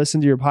everyone to listen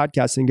to your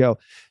podcast and go,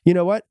 you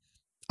know what?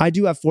 I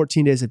do have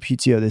 14 days of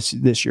PTO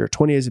this year,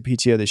 20 days of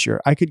PTO this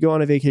year. I could go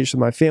on a vacation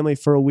with my family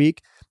for a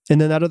week. And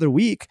then that other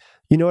week,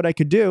 you know what I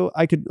could do?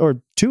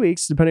 Or 2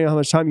 weeks, depending on how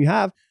much time you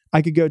have,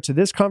 I could go to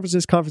this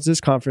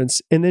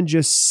conference, and then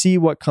just see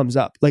what comes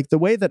up. Like the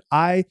way that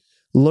I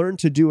learned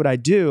to do what I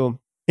do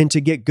and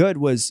to get good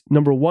was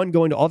number one,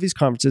 going to all these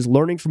conferences,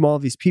 learning from all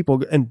of these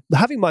people and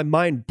having my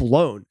mind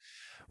blown,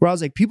 where I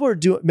was like, people are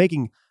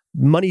making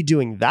money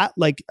doing that.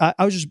 Like I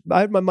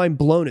had my mind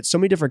blown at so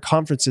many different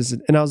conferences.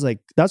 And I was like,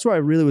 that's where I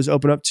really was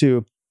open up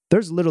to,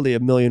 there's literally a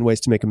million ways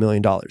to make $1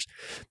 million.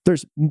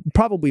 There's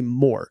probably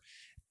more.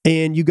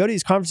 And you go to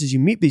these conferences, you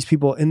meet these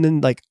people, and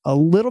then like a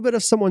little bit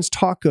of someone's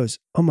talk goes,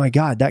 oh my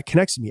God, that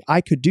connects to me. I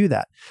could do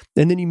that.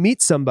 And then you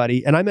meet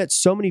somebody, and I met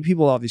so many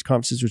people at all these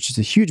conferences, which is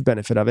a huge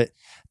benefit of it,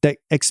 that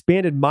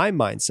expanded my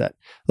mindset.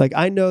 Like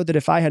I know that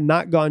if I had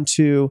not gone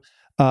to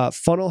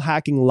Funnel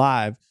Hacking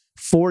Live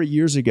 4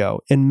 years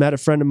ago and met a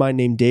friend of mine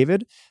named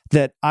David,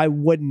 that I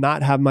would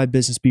not have my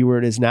business be where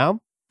it is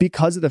now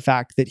because of the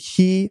fact that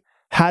he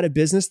had a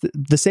business,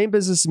 the same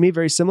business as me,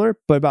 very similar,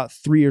 but about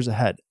 3 years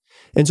ahead.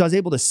 And so I was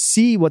able to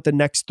see what the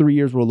next 3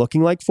 years were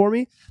looking like for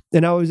me.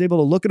 And I was able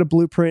to look at a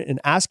blueprint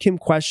and ask him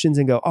questions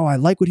and go, oh, I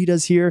like what he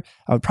does here.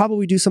 I would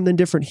probably do something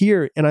different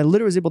here. And I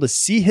literally was able to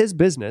see his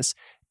business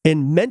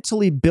and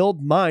mentally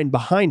build mine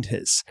behind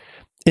his.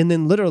 And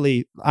then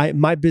literally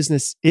my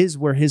business is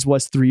where his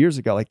was 3 years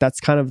ago. Like that's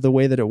kind of the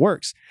way that it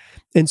works.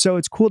 And so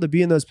it's cool to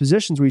be in those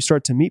positions where you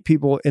start to meet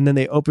people and then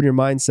they open your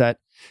mindset,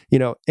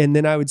 and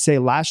then I would say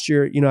last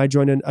year, I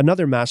joined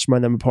another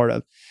mastermind that I'm a part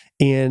of.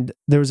 And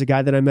there was a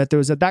guy that I met that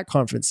was at that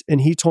conference,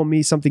 and he told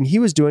me something he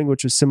was doing,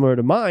 which was similar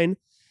to mine.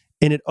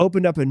 And it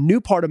opened up a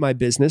new part of my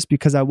business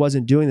because I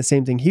wasn't doing the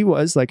same thing he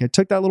was. Like I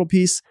took that little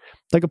piece,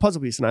 like a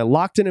puzzle piece, and I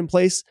locked it in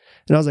place.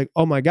 And I was like,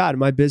 oh my God,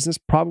 my business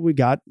probably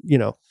got,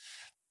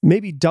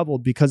 maybe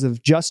doubled because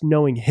of just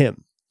knowing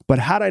him. But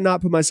had I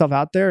not put myself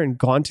out there and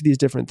gone to these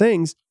different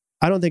things,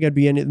 I don't think I'd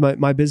be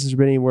my business would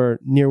be anywhere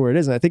near where it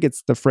is. And I think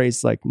it's the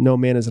phrase like, no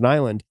man is an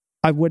island.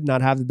 I would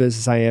not have the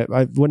business I am.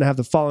 I wouldn't have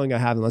the following I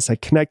have unless I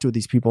connect with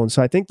these people. And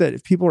so I think that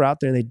if people are out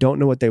there and they don't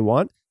know what they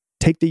want,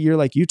 take the year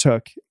like you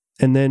took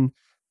and then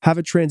have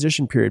a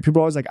transition period.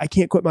 People are always like, I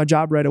can't quit my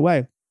job right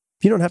away.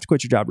 You don't have to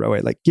quit your job right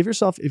away. Like give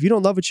yourself, if you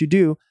don't love what you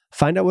do,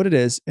 find out what it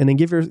is and then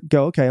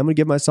okay, I'm going to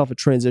give myself a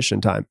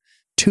transition time.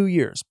 2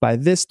 years. By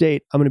this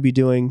date, I'm going to be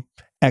doing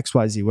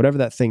XYZ, whatever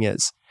that thing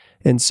is.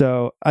 And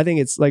so I think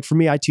it's like, for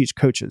me, I teach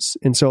coaches.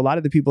 And so a lot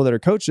of the people that are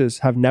coaches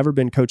have never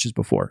been coaches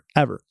before,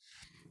 ever.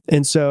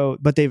 And so,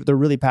 but they're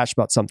really passionate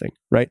about something,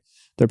 right?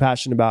 They're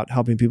passionate about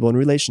helping people in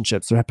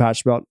relationships. They're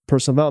passionate about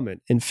personal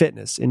development, in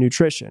fitness, in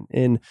nutrition.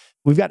 And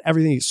we've got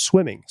everything,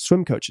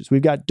 swim coaches.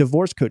 We've got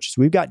divorce coaches.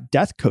 We've got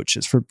death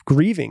coaches for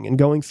grieving and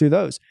going through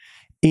those.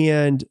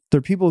 And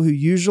they're people who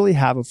usually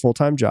have a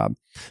full-time job,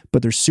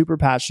 but they're super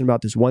passionate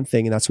about this one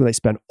thing. And that's what they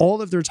spend all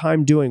of their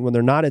time doing when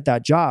they're not at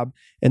that job.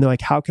 And they're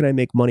like, how can I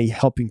make money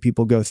helping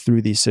people go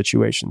through these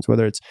situations?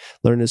 Whether it's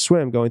learning to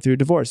swim, going through a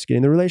divorce,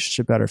 getting the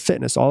relationship better,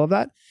 fitness, all of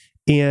that.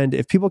 And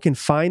if people can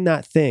find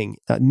that thing,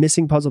 that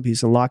missing puzzle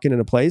piece and lock it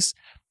into place,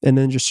 and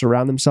then just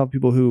surround themselves with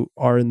people who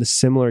are in the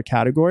similar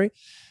category,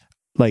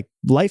 like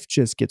life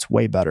just gets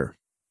way better.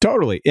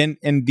 Totally. And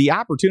the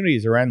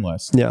opportunities are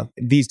endless. Yeah.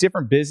 These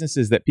different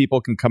businesses that people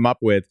can come up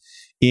with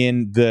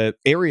in the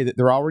area that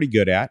they're already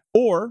good at,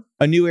 or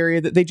a new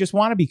area that they just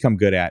want to become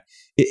good at.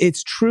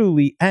 It's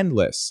truly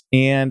endless.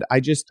 And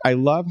I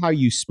love how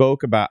you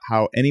spoke about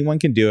how anyone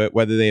can do it,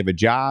 whether they have a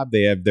job,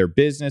 they have their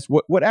business,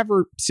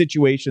 whatever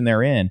situation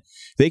they're in,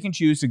 they can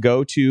choose to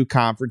go to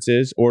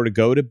conferences or to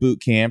go to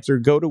boot camps or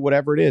go to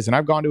whatever it is. And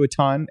I've gone to a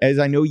ton, as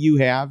I know you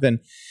have. And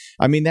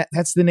I mean,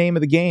 that's the name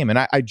of the game. And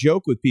I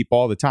joke with people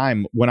all the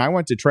time. When I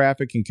went to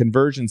Traffic and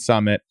Conversion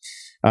Summit,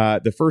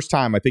 the first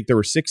time, I think there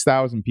were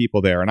 6,000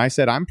 people there. And I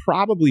said, I'm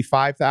probably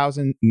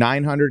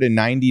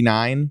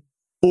 5,999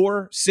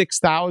 or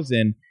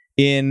 6,000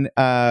 in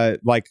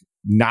like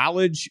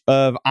knowledge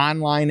of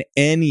online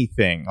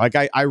anything. Like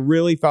I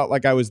really felt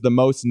like I was the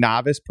most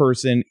novice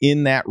person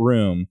in that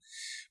room.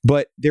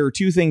 But there are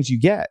two things you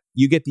get.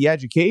 You get the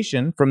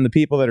education from the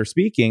people that are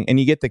speaking, and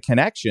you get the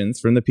connections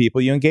from the people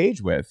you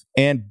engage with.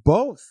 And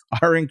both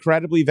are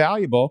incredibly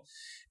valuable.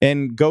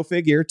 And go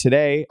figure,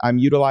 today I'm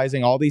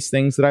utilizing all these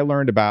things that I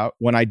learned about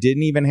when I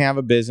didn't even have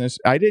a business.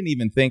 I didn't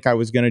even think I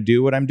was going to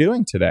do what I'm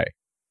doing today.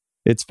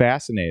 It's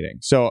fascinating.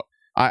 So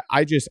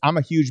I'm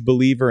a huge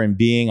believer in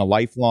being a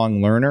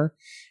lifelong learner.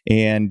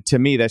 And to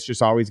me, that's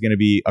just always going to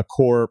be a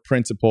core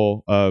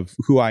principle of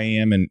who I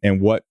am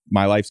and what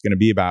my life's going to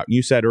be about. And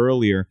you said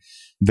earlier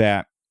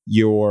that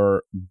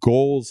your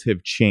goals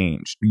have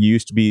changed. You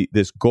used to be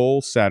this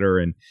goal setter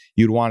and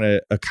you'd want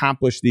to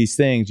accomplish these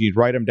things. You'd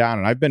write them down.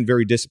 And I've been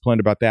very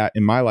disciplined about that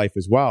in my life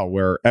as well,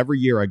 where every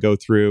year I go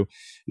through,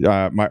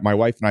 my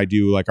wife and I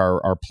do like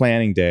our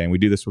planning day. And we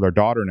do this with our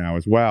daughter now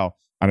as well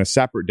on a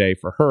separate day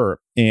for her.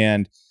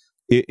 And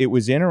it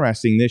was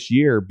interesting this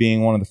year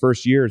being one of the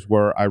first years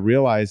where I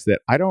realized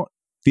that I don't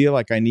feel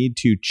like I need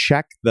to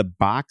check the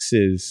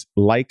boxes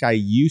like I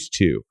used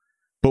to.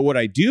 But what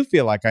I do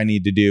feel like I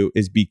need to do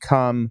is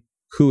become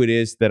who it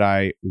is that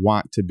I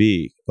want to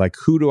be. Like,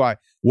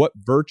 what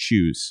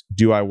virtues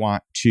do I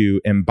want to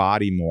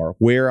embody more?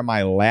 Where am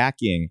I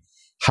lacking?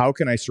 How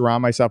can I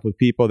surround myself with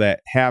people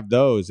that have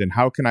those? And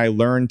how can I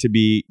learn to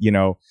be,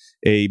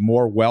 a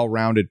more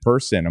well-rounded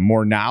person, a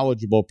more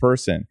knowledgeable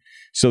person?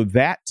 So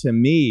that to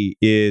me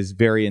is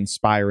very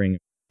inspiring.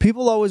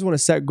 People always want to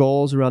set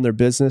goals around their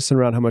business and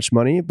around how much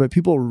money, but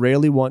people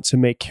rarely want to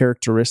make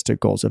characteristic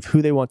goals of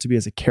who they want to be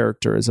as a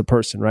character, as a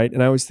person, right?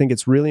 And I always think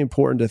it's really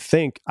important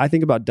to I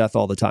think about death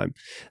all the time.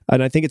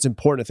 And I think it's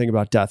important to think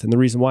about death. And the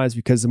reason why is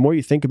because the more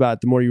you think about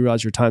it, the more you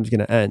realize your time's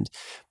going to end.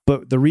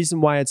 But the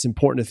reason why it's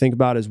important to think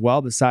about as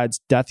well,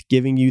 besides death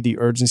giving you the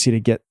urgency to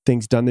get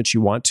things done that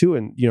you want to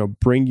and,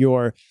 bring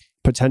your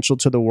potential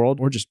to the world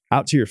or just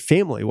out to your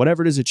family,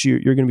 whatever it is that you're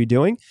going to be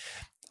doing,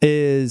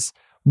 is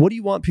what do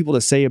you want people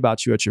to say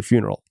about you at your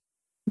funeral?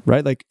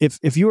 Right? Like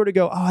if you were to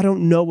go, I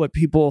don't know what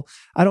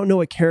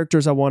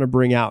characters I want to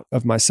bring out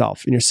of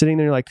myself. And you're sitting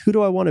there, you're like, who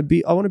do I want to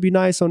be? I want to be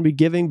nice. I want to be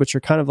giving, but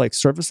you're kind of like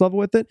surface level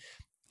with it.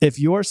 If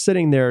you're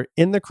sitting there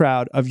in the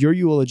crowd of your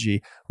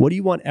eulogy, what do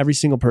you want every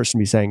single person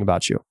to be saying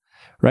about you?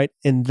 Right?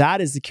 And that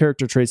is the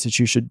character traits that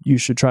you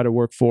should try to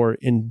work for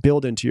and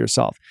build into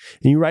yourself.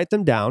 And you write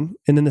them down.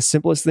 And then the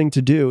simplest thing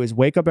to do is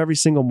wake up every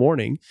single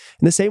morning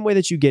in the same way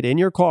that you get in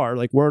your car.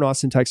 Like we're in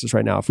Austin, Texas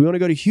right now. If we want to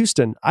go to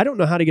Houston, I don't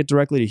know how to get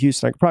directly to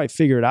Houston. I could probably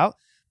figure it out.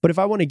 But if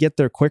I want to get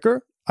there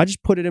quicker, I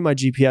just put it in my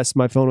GPS.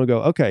 My phone will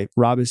go, okay,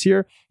 Rob is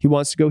here. He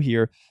wants to go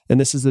here. And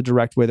this is the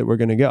direct way that we're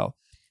going to go.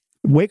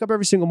 Wake up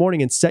every single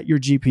morning and set your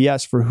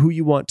GPS for who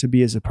you want to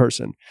be as a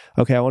person.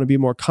 Okay, I want to be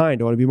more kind.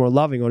 I want to be more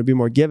loving. I want to be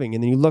more giving.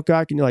 And then you look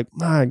back and you're like,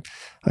 I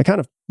kind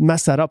of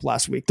messed that up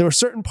last week. There were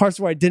certain parts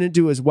where I didn't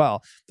do as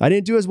well. I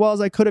didn't do as well as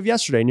I could have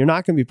yesterday. And you're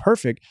not going to be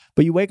perfect,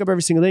 but you wake up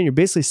every single day and you're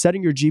basically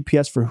setting your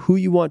GPS for who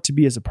you want to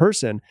be as a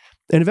person.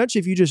 And eventually,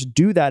 if you just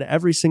do that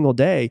every single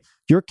day,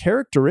 your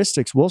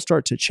characteristics will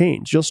start to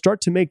change. You'll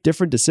start to make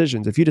different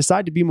decisions. If you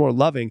decide to be more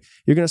loving,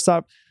 you're going to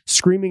stop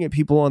screaming at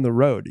people on the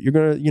road. You're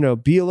going to,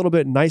 be a little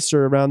bit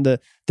nicer around the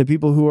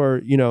people who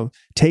are,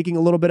 taking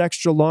a little bit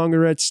extra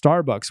longer at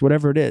Starbucks,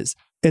 whatever it is.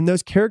 And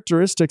those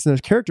characteristics and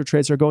those character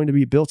traits are going to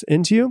be built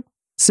into you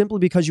simply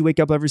because you wake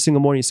up every single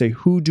morning and say,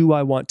 who do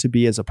I want to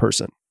be as a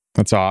person?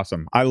 That's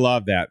awesome. I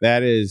love that.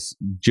 That is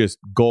just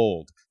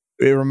gold.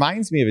 It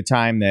reminds me of a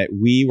time that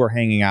we were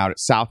hanging out at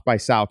South by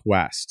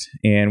Southwest,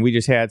 and we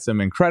just had some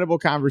incredible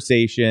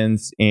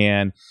conversations,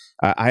 and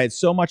I had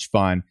so much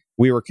fun.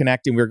 We were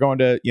connecting. We were going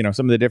to,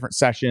 some of the different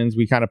sessions.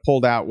 We kind of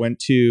pulled out, went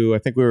to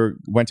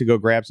go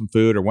grab some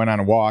food or went on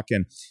a walk.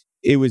 And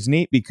it was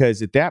neat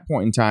because at that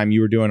point in time,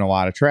 you were doing a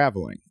lot of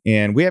traveling.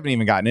 And we haven't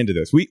even gotten into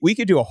this. We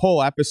could do a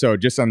whole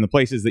episode just on the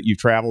places that you've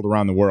traveled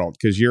around the world,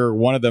 because you're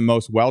one of the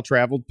most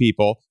well-traveled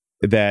people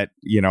that,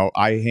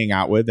 I hang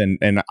out with.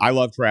 And I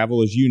love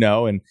travel, as you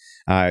know, and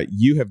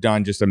you have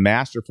done just a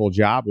masterful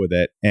job with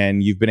it.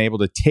 And you've been able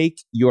to take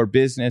your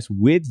business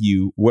with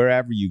you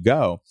wherever you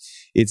go.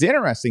 It's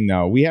interesting,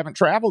 though. We haven't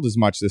traveled as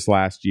much this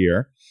last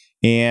year.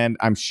 And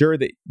I'm sure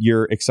that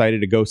you're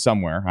excited to go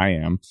somewhere. I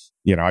am.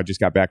 I just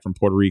got back from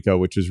Puerto Rico,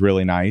 which was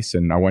really nice.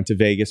 And I went to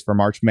Vegas for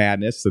March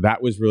Madness. So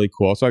that was really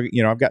cool. So,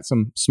 I've got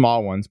some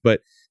small ones,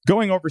 but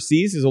going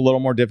overseas is a little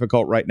more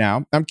difficult right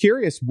now. I'm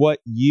curious what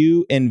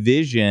you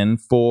envision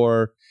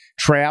for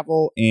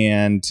travel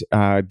and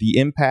the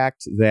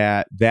impact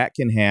that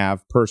can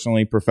have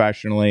personally,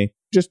 professionally,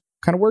 just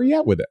kind of where you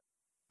at with it.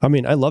 I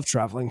mean, I love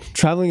traveling.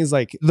 Traveling is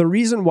like the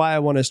reason why I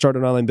want to start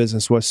an online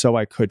business was so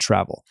I could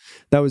travel.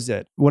 That was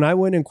it. When I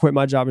went and quit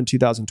my job in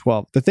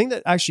 2012, the thing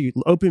that actually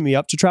opened me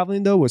up to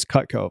traveling though was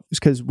Cutco,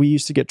 because we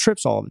used to get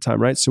trips all the time,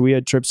 right? So we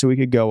had trips that we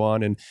could go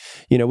on, and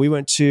we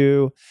went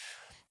to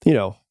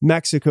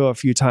Mexico a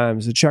few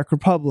times, the Czech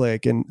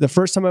Republic. And the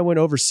first time I went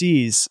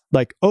overseas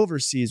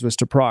was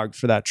to Prague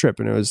for that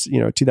trip. And it was,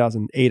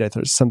 2008, I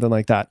thought, something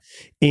like that.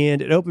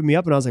 And it opened me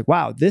up and I was like,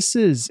 wow, this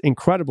is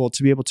incredible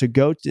to be able to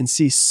go and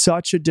see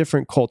such a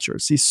different culture,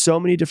 see so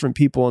many different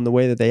people and the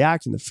way that they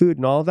act and the food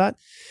and all of that.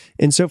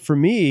 And so for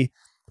me,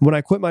 when I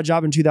quit my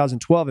job in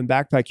 2012 and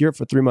backpack Europe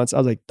for 3 months, I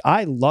was like,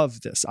 I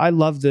love this. I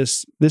love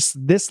this.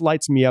 This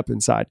lights me up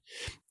inside.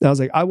 And I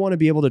was like, I want to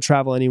be able to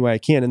travel any way I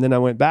can. And then I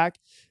went back,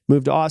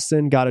 moved to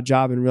Austin, got a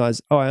job, and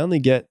realized, I only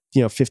get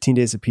 15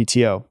 days of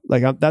PTO.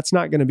 That's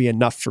not going to be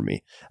enough for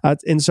me.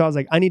 And so I was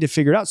like, I need to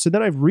figure it out. So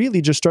then I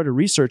really just started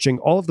researching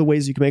all of the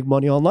ways you can make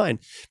money online.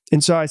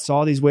 And so I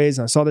saw these ways,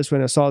 and I saw this way,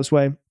 and I saw this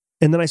way.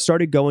 And then I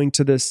started going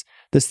to this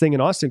thing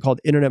in Austin called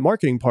Internet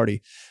Marketing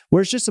Party,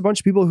 where it's just a bunch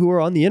of people who are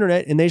on the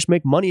internet and they just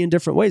make money in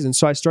different ways. And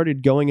so I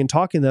started going and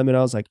talking to them, and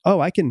I was like,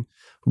 I can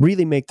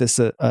really make this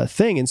a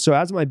thing. And so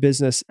as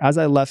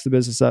I left the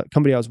business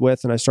company I was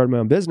with and I started my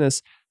own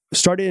business,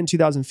 started in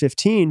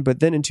 2015, but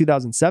then in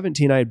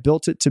 2017, I had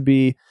built it to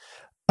be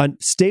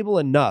stable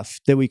enough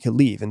that we could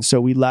leave. And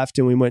so we left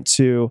and we went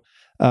to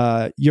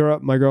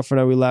Europe. My girlfriend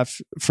and I, we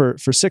left for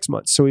 6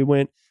 months. So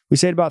we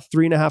stayed about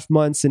 3.5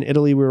 months in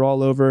Italy. We were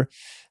all over.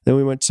 Then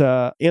we went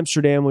to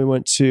Amsterdam. We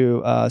went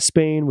to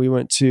Spain. We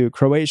went to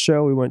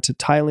Croatia. We went to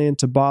Thailand,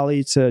 to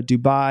Bali, to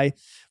Dubai.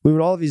 We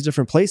went all of these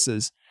different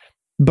places.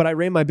 But I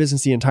ran my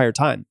business the entire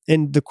time.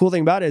 And the cool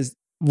thing about it is,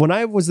 when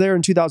I was there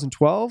in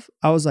 2012,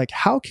 I was like,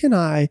 how can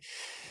I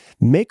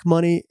make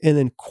money and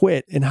then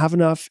quit and have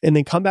enough and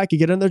then come back and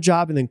get another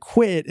job and then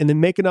quit and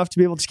then make enough to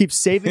be able to keep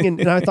saving?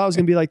 And I thought it was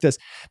going to be like this: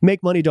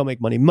 make money, don't make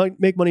money,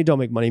 make money, don't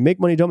make money, make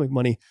money, don't make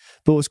money.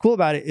 But what's cool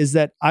about it is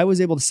that I was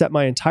able to set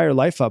my entire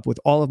life up with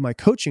all of my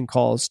coaching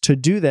calls to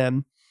do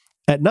them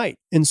at night.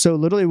 And so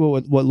literally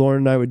what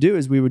Lauren and I would do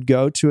is we would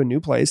go to a new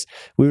place,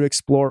 we would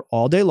explore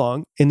all day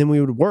long, and then we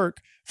would work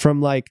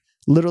from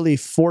literally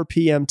 4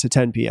 p.m. to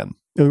 10 p.m.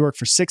 And we work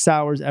for 6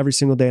 hours every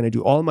single day. And I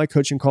do all of my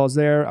coaching calls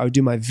there. I would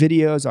do my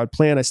videos. I would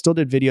plan. I still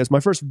did videos. My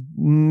first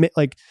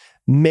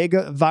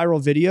mega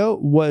viral video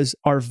was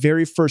our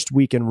very first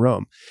week in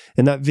Rome.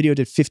 And that video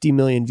did 50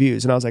 million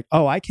views. And I was like,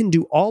 I can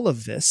do all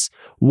of this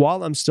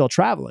while I'm still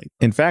traveling.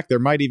 In fact, there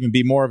might even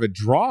be more of a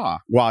draw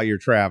while you're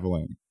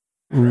traveling.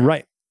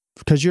 Right.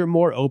 Because you're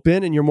more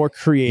open and you're more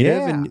creative.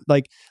 Yeah.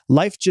 And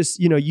life just,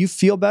 you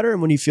feel better.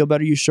 And when you feel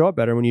better, you show up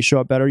better. When you show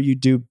up better, you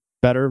do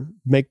better,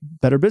 make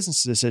better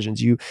business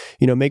decisions. You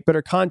make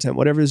better content,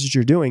 whatever it is that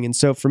you're doing. And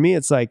so for me,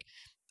 it's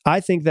I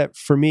think that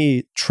for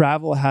me,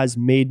 travel has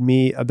made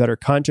me a better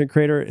content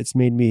creator. It's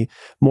made me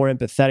more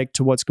empathetic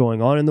to what's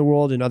going on in the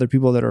world and other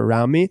people that are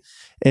around me.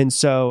 And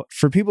so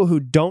for people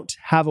who don't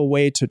have a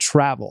way to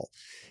travel,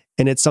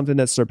 and it's something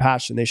that's their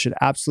passion, they should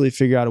absolutely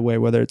figure out a way,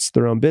 whether it's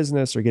their own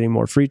business or getting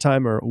more free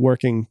time or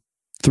working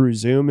through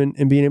Zoom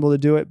and being able to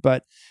do it.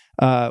 But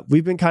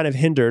we've been kind of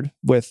hindered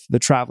with the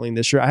traveling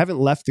this year. I haven't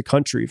left the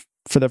country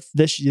for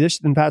this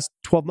in the past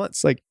 12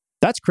 months.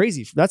 That's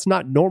crazy. That's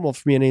not normal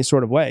for me in any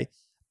sort of way.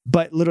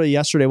 But literally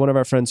yesterday, one of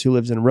our friends who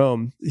lives in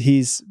Rome,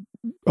 he's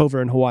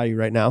over in Hawaii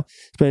right now,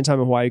 spending time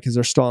in Hawaii because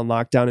they're still on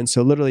lockdown. And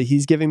so literally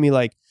he's giving me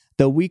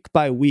the week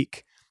by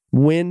week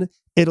when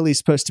Italy's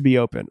supposed to be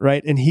open,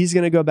 right? And he's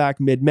going to go back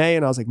mid-May.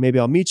 And I was like, maybe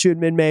I'll meet you in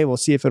mid-May. We'll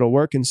see if it'll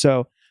work. And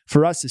so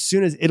for us, as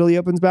soon as Italy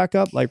opens back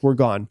up, we're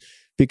gone.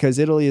 Because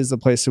Italy is the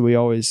place that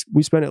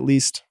we spend at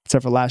least,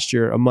 except for last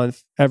year, a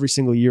month every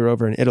single year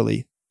over in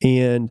Italy.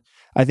 And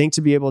I think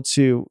to be able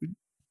to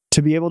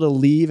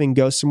leave and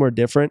go somewhere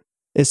different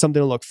is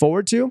something to look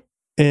forward to.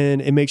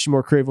 And it makes you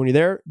more creative when you're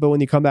there. But when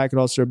you come back, it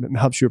also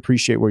helps you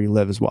appreciate where you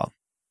live as well.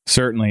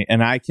 Certainly.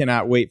 And I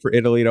cannot wait for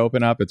Italy to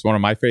open up. It's one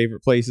of my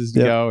favorite places to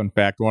go. In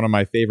fact, one of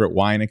my favorite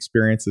wine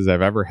experiences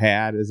I've ever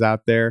had is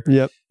out there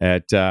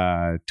at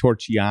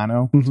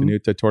Torciano,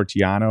 Tenuta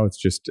Torciano. It's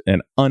just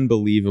an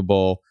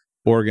unbelievable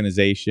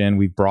organization.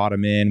 We've brought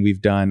them in.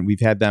 We've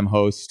had them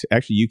host.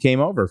 Actually, you came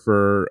over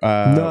for. No,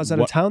 I was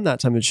out of town that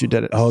time that you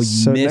did it. Oh, you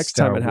so missed next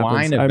time our it happens.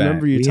 wine I event.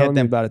 remember you telling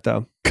me about it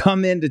though.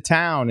 Come into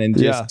town and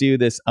just do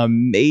this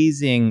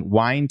amazing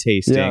wine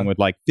tasting with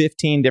like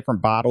 15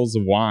 different bottles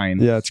of wine.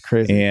 Yeah, it's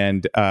crazy.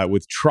 And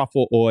with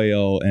truffle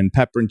oil and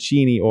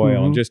pepperoncini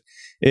oil, and just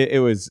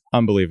it was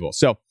unbelievable.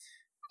 So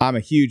I'm a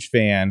huge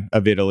fan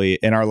of Italy.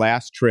 In our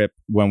last trip,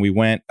 when we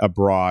went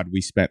abroad, we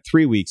spent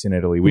 3 weeks in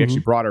Italy. We actually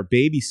brought our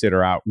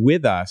babysitter out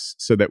with us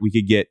so that we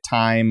could get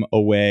time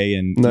away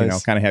and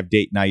kind of have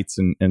date nights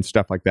and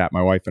stuff like that,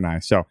 my wife and I.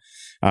 So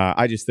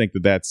I just think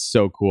that that's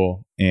so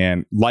cool.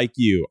 And like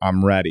you,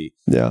 I'm ready.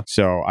 Yeah.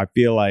 So I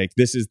feel like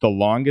this is the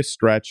longest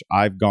stretch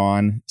I've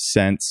gone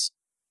since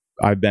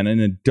I've been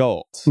an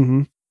adult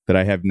that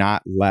I have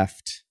not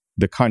left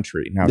the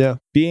country. Now,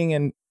 being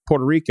in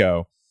Puerto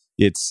Rico,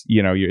 it's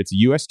it's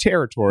U.S.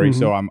 territory,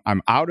 so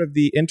I'm out of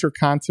the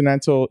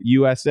intercontinental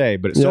USA,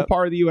 but it's still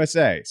part of the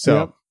USA.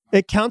 So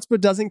it counts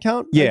but doesn't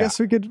count. I guess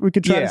we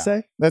could try to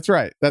say that's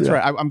right. That's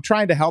right. I'm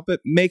trying to help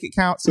it make it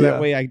count, so that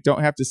way I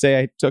don't have to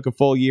say I took a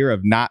full year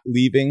of not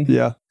leaving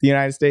the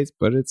United States,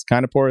 but it's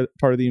kind of part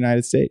of the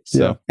United States.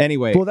 So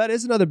anyway, well, that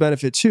is another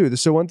benefit too.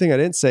 So one thing I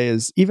didn't say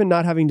is even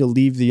not having to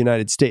leave the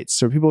United States.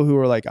 So people who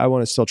are like, I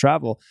want to still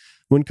travel.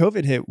 When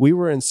COVID hit, we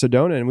were in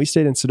Sedona and we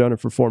stayed in Sedona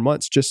for 4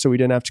 months just so we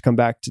didn't have to come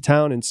back to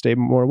town and stay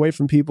more away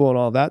from people and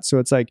all of that. So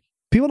it's like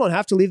people don't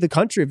have to leave the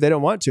country if they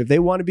don't want to. If they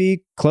want to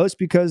be close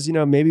because,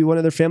 maybe one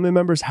of their family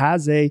members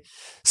has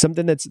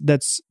something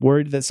that's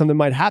worried that something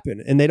might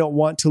happen and they don't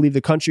want to leave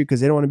the country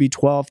because they don't want to be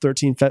 12,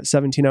 13,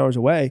 17 hours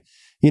away.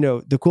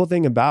 The cool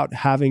thing about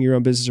having your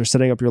own business or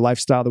setting up your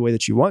lifestyle the way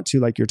that you want to,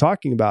 like you're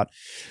talking about,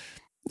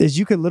 is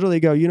you could literally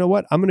go, you know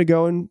what, I'm going to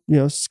go and,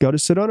 go to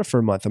Sedona for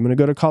a month. I'm going to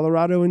go to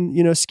Colorado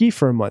and, ski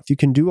for a month. You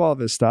can do all of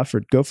this stuff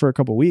or go for a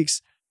couple of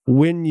weeks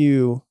when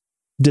you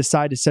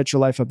decide to set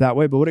your life up that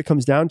way. But what it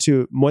comes down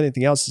to more than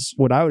anything else is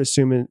what I would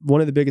assume, and one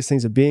of the biggest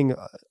things of being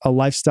a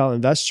lifestyle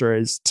investor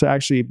is to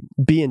actually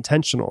be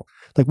intentional.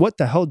 Like, what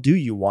the hell do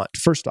you want?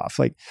 First off,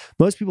 like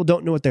most people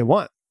don't know what they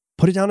want.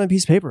 Put it down on a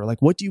piece of paper.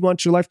 Like, what do you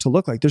want your life to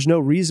look like? There's no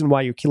reason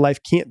why your life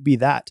can't be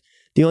that.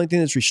 The only thing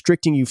that's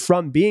restricting you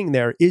from being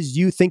there is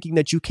you thinking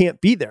that you can't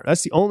be there.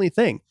 That's the only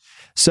thing.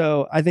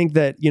 So I think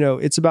that,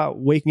 it's about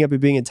waking up and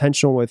being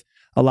intentional with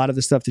a lot of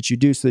the stuff that you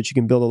do so that you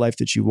can build a life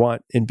that you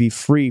want and be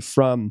free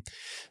from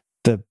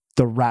the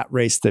rat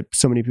race that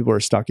so many people are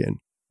stuck in.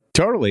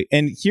 Totally.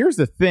 And here's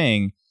the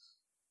thing.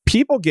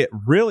 People get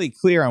really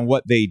clear on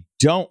what they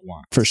don't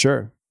want. For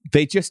sure.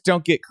 They just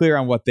don't get clear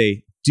on what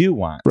they do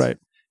want. Right.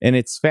 And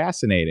it's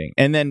fascinating.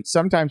 And then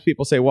sometimes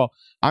people say, well,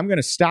 I'm going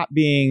to stop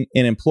being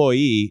an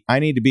employee. I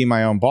need to be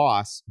my own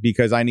boss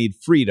because I need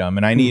freedom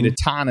and I need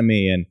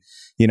autonomy and,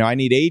 I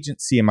need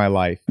agency in my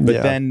life.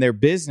 But then their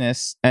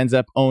business ends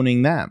up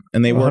owning them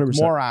and they work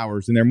 100%. More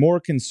hours and they're more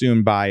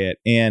consumed by it.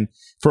 And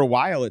for a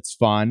while, it's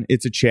fun.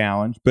 It's a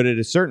challenge. But at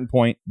a certain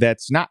point,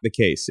 that's not the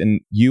case.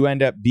 And you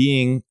end up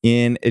being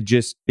in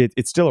it's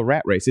still a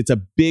rat race. It's a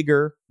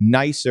bigger,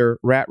 nicer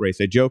rat race.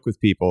 I joke with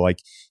people like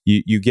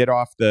you get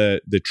off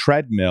the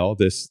treadmill,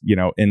 this,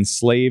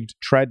 enslaved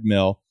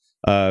treadmill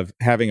of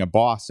having a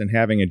boss and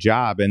having a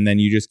job, and then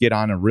you just get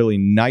on a really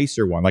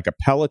nicer one, like a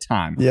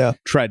Peloton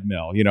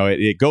treadmill.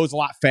 It goes a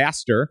lot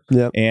faster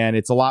and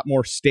it's a lot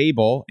more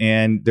stable,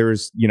 and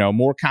there's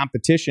more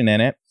competition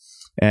in it,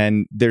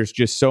 and there's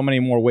just so many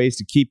more ways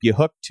to keep you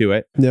hooked to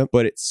it.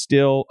 But it's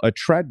still a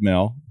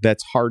treadmill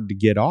that's hard to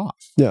get off.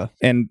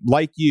 And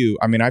like you,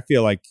 I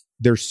feel like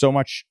there's so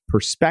much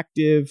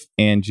perspective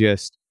and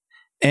just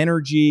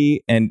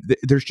energy, and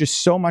there's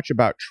just so much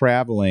about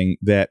traveling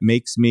that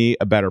makes me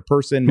a better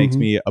person, makes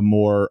me a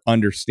more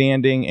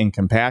understanding and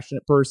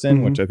compassionate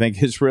person, which I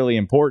think is really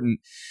important,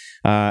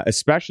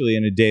 especially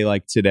in a day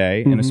like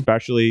today, and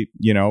especially,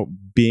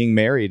 being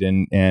married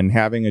and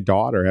having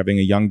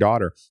a young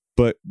daughter.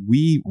 But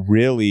we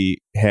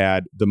really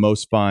had the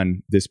most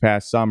fun this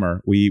past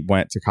summer. We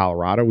went to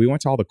Colorado. We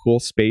went to all the cool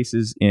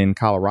spaces in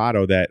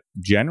Colorado that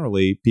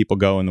generally people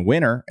go in the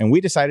winter, and we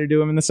decided to do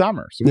them in the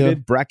summer. So we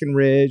did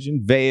Breckenridge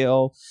and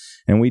Vail,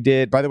 and we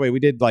did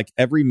like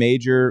every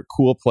major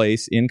cool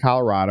place in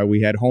Colorado.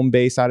 We had home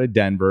base out of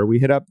Denver. We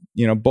hit up,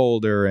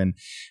 Boulder and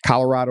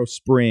Colorado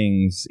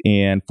Springs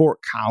and Fort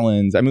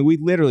Collins. We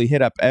literally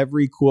hit up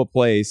every cool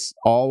place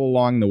all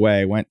along the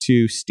way. Went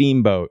to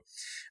Steamboat.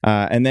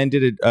 And then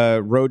did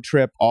a road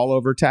trip all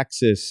over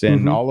Texas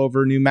and all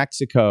over New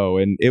Mexico.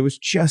 And it was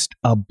just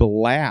a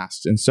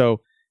blast. And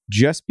so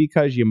just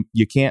because you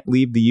can't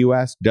leave the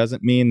U.S.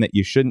 doesn't mean that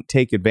you shouldn't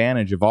take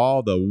advantage of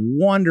all the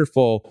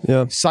wonderful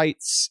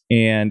sights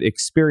and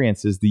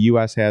experiences the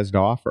U.S. has to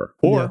offer.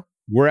 Or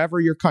wherever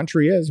your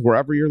country is,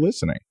 wherever you're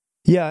listening.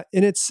 Yeah.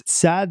 And it's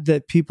sad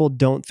that people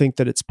don't think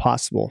that it's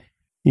possible.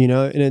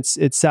 And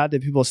it's sad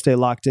that people stay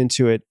locked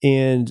into it.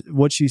 And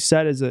what you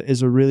said is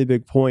a really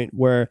big point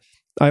where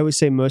I always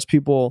say most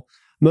people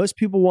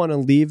want to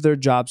leave their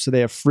job so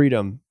they have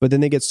freedom, but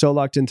then they get so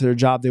locked into their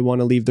job, they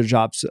want to leave their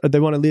jobs. They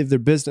want to leave their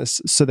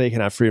business so they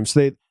can have freedom.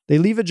 So they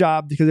leave a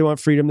job because they want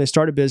freedom. They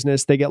start a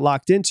business, they get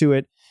locked into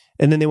it,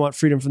 and then they want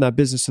freedom from that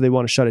business, so they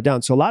want to shut it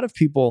down. So a lot of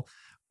people,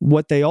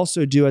 what they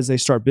also do as they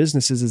start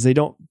businesses is they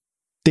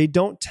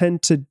don't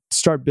tend to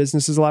start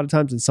businesses a lot of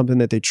times in something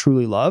that they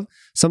truly love.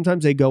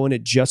 Sometimes they go in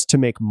it just to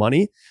make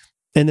money,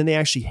 and then they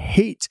actually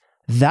hate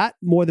that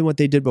more than what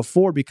they did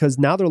before, because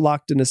now they're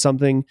locked into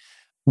something,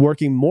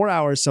 working more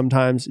hours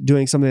sometimes,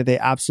 doing something that they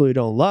absolutely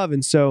don't love.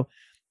 And so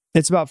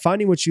it's about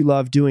finding what you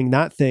love, doing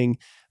that thing,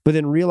 but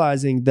then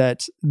realizing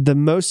that the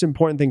most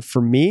important thing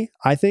for me,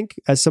 I think,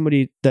 as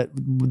somebody that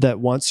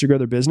wants to grow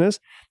their business,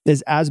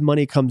 is as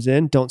money comes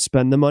in, don't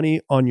spend the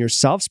money on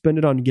yourself, spend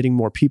it on getting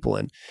more people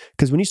in.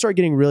 Because when you start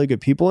getting really good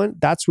people in,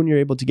 that's when you're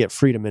able to get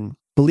freedom. And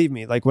believe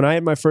me, like when I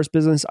had my first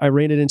business, I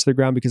ran it into the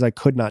ground because I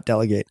could not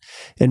delegate.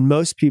 And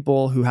most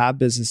people who have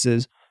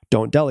businesses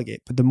don't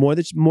delegate. But the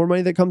more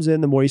money that comes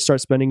in, the more you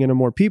start spending into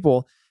more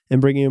people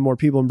and bringing in more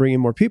people and bringing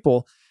in more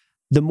people,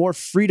 the more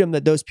freedom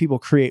that those people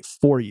create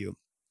for you.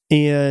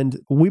 And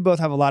we both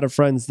have a lot of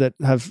friends that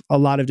have a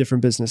lot of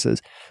different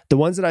businesses. The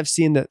ones that I've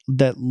seen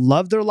that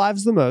love their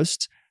lives the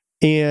most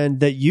and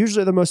that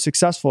usually are the most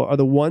successful are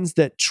the ones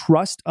that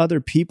trust other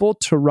people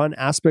to run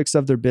aspects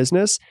of their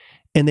business,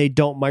 and they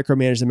don't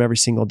micromanage them every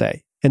single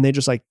day. And they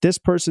just like, this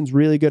person's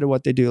really good at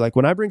what they do. Like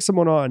when I bring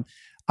someone on,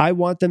 I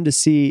want them to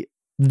see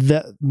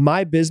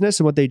my business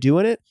and what they do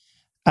in it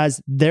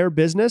as their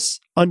business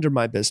under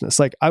my business.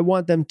 Like I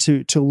want them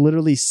to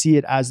literally see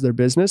it as their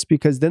business,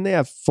 because then they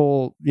have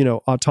full,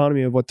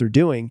 autonomy of what they're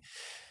doing.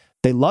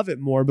 They love it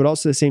more, but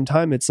also at the same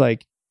time, it's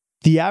like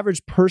the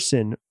average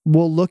person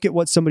will look at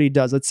what somebody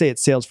does. Let's say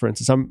it's sales, for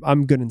instance.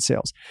 I'm good in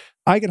sales.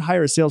 I could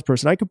hire a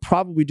salesperson. I could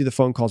probably do the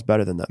phone calls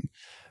better than them,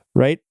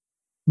 right?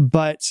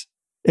 But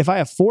if I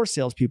have 4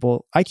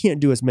 salespeople, I can't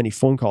do as many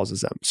phone calls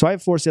as them. So I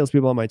have 4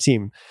 salespeople on my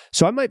team.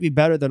 So I might be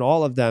better than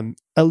all of them,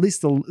 at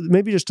least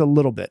maybe just a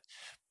little bit.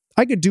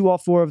 I could do all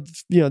 4 of,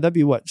 that'd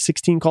be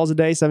 16 calls a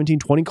day, 17,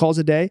 20 calls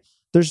a day.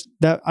 There's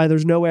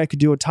no way I could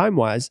do it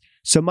time-wise.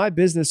 So my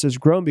business has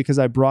grown because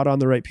I brought on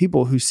the right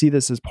people who see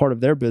this as part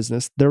of their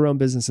business, their own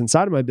business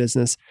inside of my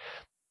business.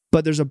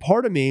 But there's a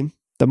part of me,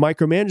 the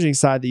micromanaging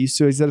side that used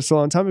to exist a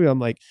long time ago, I'm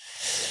like,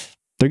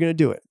 they're going to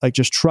do it. Like,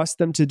 just trust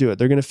them to do it.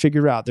 They're going to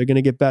figure it out. They're going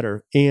to get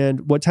better.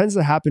 And what tends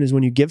to happen is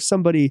when you give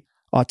somebody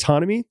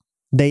autonomy,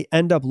 they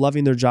end up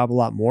loving their job a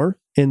lot more.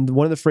 And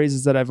one of the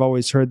phrases that I've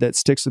always heard that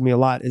sticks with me a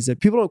lot is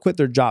that people don't quit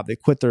their job. They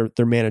quit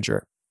their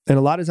manager. And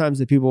a lot of times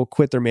the people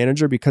quit their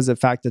manager because of the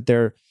fact that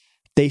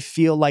they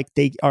feel like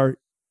they are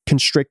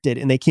constricted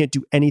and they can't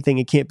do anything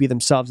and can't be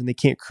themselves and they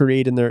can't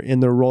create in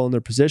their role and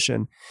their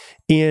position.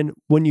 And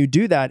when you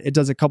do that, it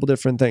does a couple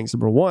different things.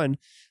 Number one,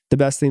 the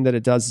best thing that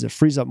it does is it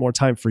frees up more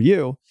time for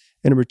you.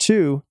 And number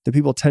two, the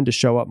people tend to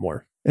show up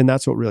more. And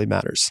that's what really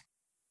matters.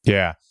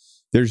 Yeah,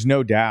 there's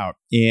no doubt.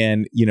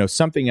 And,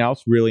 something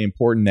else really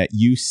important that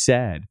you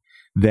said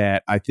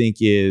that I think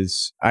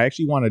I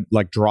actually want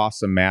to draw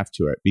some math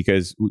to it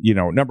because,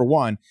 number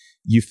one,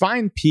 you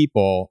find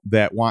people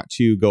that want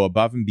to go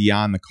above and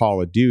beyond the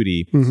call of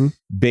duty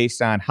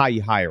based on how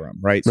you hire them,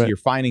 right? So you're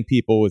finding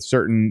people with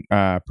certain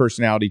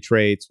personality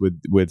traits,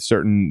 with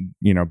certain,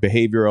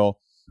 behavioral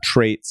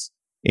traits.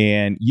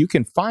 And you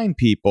can find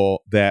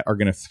people that are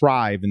going to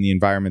thrive in the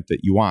environment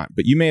that you want.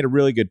 But you made a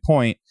really good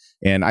point.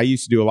 And I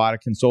used to do a lot of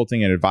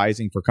consulting and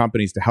advising for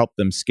companies to help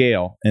them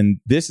scale. And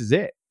this is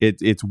it.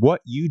 It's what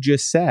you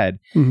just said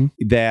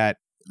that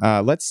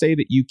let's say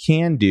that you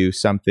can do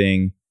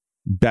something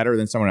better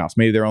than someone else.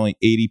 Maybe they're only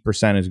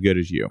 80% as good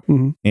as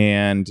you.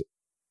 And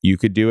you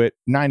could do it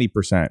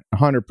 90%,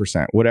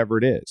 100%, whatever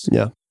it is.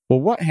 Yeah.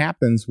 Well, what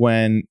happens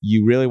when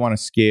you really want to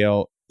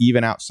scale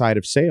even outside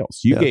of sales?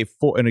 You gave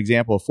an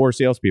example of 4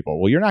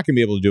 salespeople. Well, you're not going to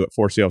be able to do what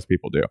 4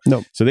 salespeople do.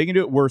 No. So they can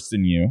do it worse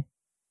than you,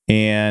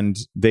 and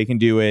they can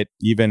do it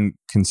even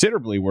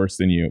considerably worse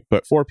than you.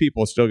 But 4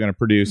 people are still going to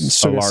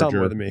produce a larger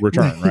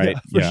return, right?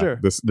 For sure.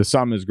 The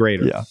sum is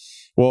greater. Yeah.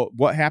 Well,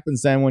 what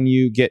happens then when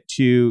you get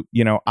to,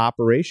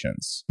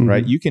 operations,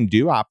 right? You can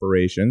do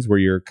operations where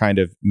you're kind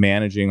of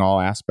managing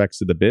all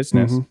aspects of the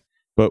business.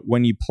 But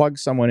when you plug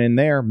someone in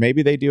there,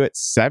 maybe they do it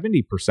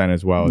 70%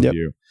 as well as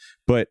you.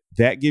 But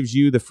that gives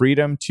you the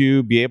freedom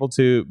to be able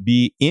to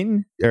be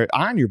in or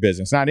on your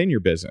business, not in your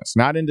business,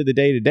 not into the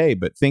day-to-day,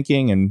 but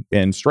thinking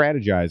and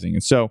strategizing.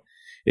 And so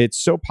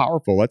it's so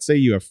powerful. Let's say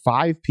you have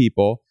 5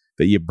 people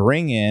that you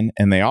bring in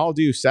and they all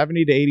do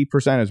 70 to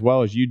 80% as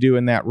well as you do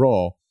in that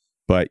role.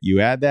 But you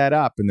add that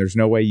up and there's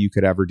no way you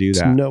could ever do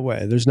that. There's no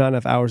way. There's not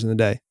enough hours in the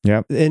day.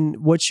 Yep. And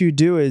what you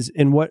do is,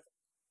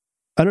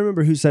 I don't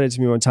remember who said it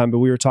to me one time, but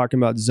we were talking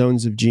about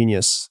zones of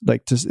genius.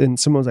 And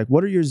someone was like,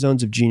 what are your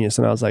zones of genius?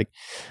 And I was like,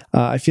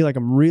 I feel like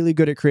I'm really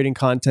good at creating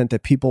content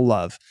that people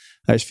love.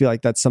 I just feel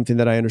like that's something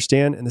that I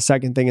understand. And the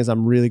second thing is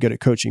I'm really good at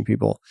coaching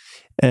people.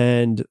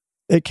 And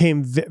it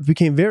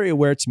became very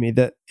aware to me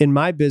that in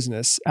my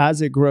business,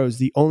 as it grows,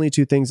 the only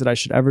 2 things that I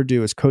should ever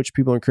do is coach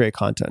people and create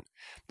content.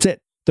 That's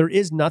it. There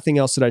is nothing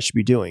else that I should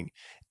be doing.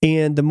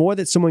 And the more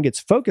that someone gets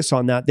focused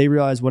on that, they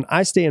realize when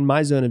I stay in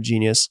my zone of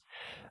genius,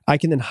 I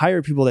can then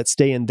hire people that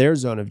stay in their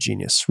zone of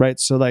genius, right?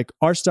 So like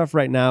our stuff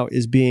right now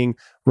is being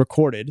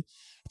recorded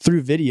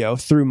through video,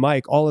 through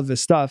mic, all of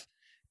this stuff.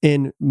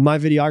 And my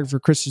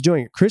videographer, Chris, is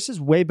doing it. Chris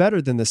is way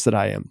better than this than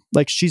I am.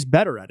 Like she's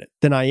better at it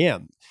than I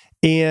am.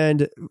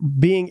 And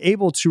being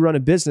able to run a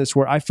business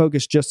where I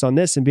focus just on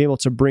this and be able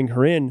to bring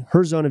her in,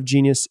 her zone of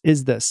genius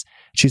is this.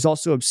 She's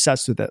also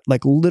obsessed with it.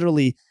 Like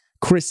literally,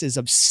 Chris is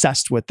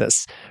obsessed with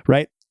this,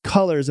 right?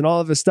 Colors and all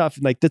of this stuff.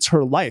 And like, that's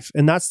her life.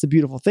 And that's the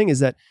beautiful thing is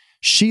that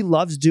she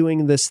loves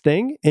doing this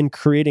thing and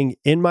creating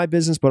in my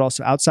business, but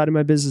also outside of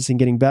my business and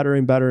getting better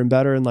and better and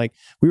better. And like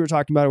we were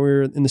talking about it, we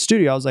were in the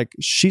studio. I was like,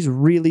 she's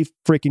really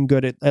freaking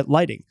good at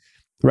lighting,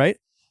 right?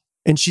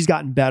 And she's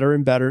gotten better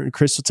and better. And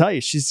Chris will tell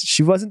you,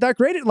 she wasn't that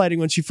great at lighting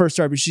when she first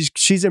started, but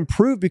she's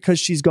improved because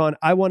she's gone,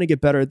 I want to get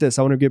better at this.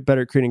 I want to get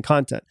better at creating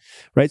content,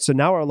 right? So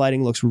now our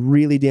lighting looks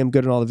really damn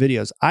good in all the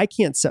videos. I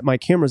can't set my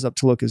cameras up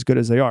to look as good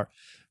as they are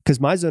because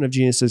my zone of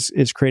genius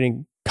is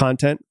creating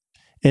content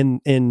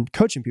and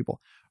coaching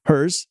people.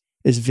 Hers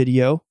is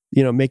video,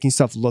 making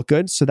stuff look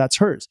good. So that's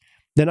hers.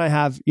 Then I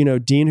have,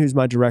 Dean, who's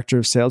my director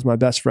of sales, my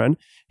best friend.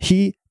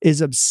 He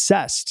is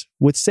obsessed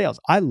with sales.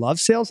 I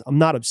love sales. I'm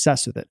not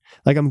obsessed with it.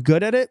 Like I'm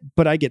good at it,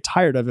 but I get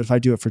tired of it if I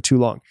do it for too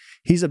long.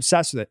 He's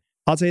obsessed with it.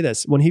 I'll tell you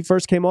this. When he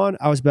first came on,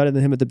 I was better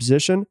than him at the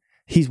position.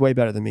 He's way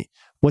better than me.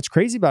 What's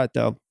crazy about it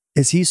though,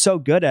 is he's so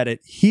good at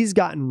it. He's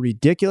gotten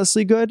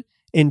ridiculously good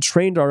and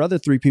trained our other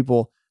 3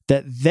 people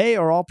that they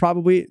are all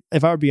probably,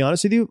 if I would be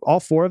honest with you, all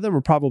 4 of them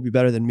are probably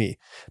better than me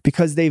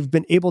because they've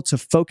been able to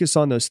focus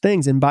on those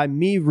things. And by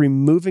me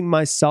removing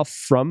myself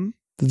from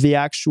the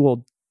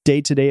actual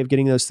day-to-day of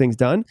getting those things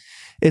done,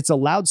 it's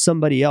allowed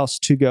somebody else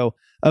to go,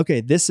 okay,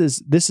 this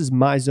is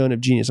my zone of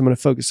genius. I'm going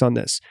to focus on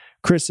this.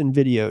 Chris in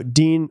video,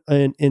 Dean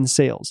in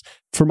sales.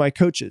 For my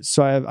coaches,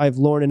 so I have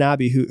Lauren and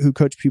Abby who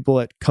coach people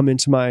that come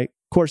into my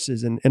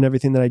courses and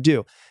everything that I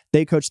do.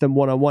 They coach them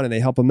one-on-one and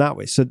they help them that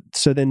way. So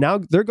then now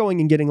they're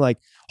going and getting like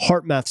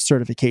heart math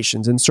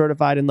certifications and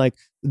certified in like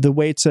the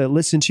way to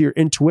listen to your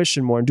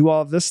intuition more and do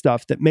all of this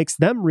stuff that makes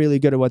them really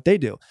good at what they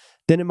do.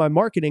 Then in my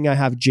marketing, I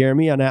have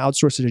Jeremy and I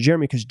outsource it to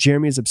Jeremy because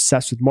Jeremy is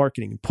obsessed with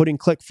marketing, putting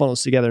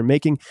ClickFunnels together,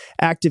 making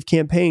active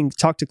campaigns,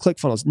 talk to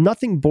ClickFunnels.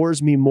 Nothing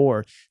bores me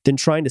more than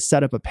trying to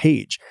set up a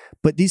page.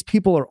 But these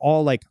people are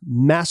all like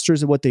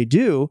masters of what they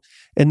do.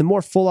 And the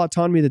more full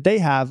autonomy that they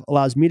have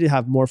allows me to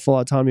have more full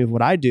autonomy of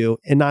what I do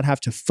and not have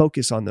to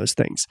focus on those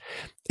things.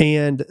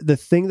 And the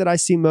thing that I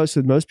see most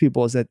with most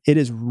people is that it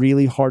is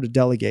really hard to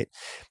delegate.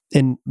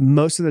 And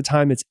most of the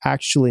time, it's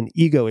actually an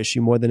ego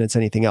issue more than it's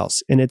anything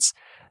else. And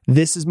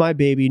this is my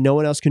baby. No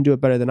one else can do it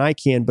better than I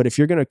can. But if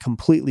you're going to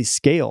completely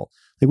scale,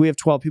 like we have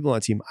 12 people on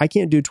the team, I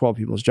can't do 12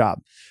 people's job,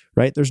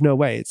 right? There's no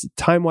way. It's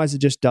time-wise,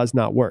 it just does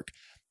not work.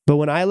 But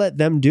when I let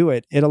them do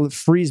it, it'll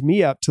frees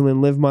me up to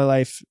then live my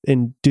life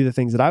and do the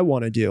things that I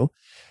want to do.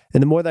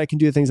 And the more that I can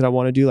do the things that I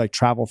want to do, like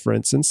travel, for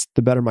instance,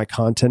 the better my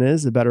content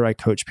is, the better I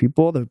coach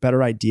people, the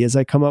better ideas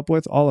I come up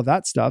with, all of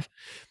that stuff.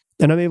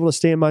 And I'm able to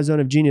stay in my zone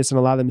of genius and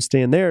allow them to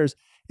stay in theirs.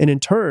 And in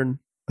turn,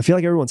 I feel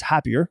like everyone's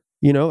happier.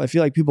 I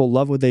feel like people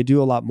love what they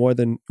do a lot more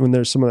than when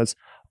there's someone that's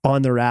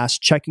on their ass,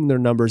 checking their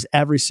numbers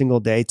every single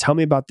day. Tell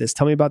me about this.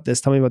 Tell me about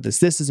this. Tell me about this.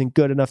 This isn't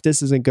good enough.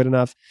 This isn't good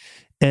enough.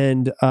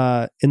 And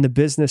the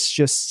business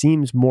just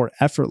seems more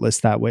effortless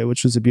that way,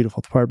 which was a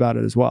beautiful part about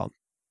it as well.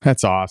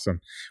 That's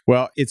awesome.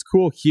 Well, it's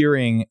cool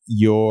hearing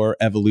your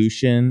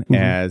evolution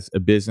as a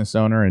business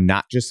owner and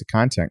not just a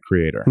content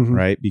creator,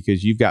 right?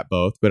 Because you've got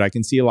both, but I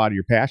can see a lot of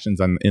your passions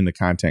in the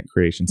content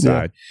creation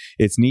side.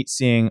 Yeah. It's neat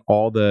seeing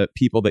all the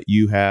people that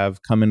you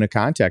have come into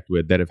contact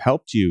with that have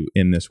helped you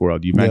in this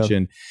world. You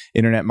mentioned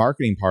Internet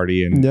Marketing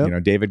Party,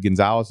 and David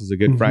Gonzalez is a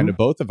good friend of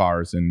both of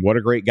ours, and what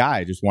a great guy.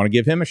 I just want to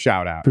give him a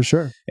shout out. For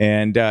sure.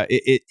 And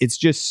it's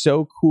just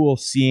so cool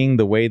seeing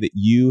the way that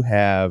you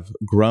have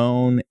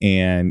grown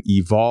and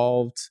evolved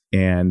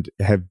and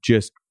have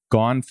just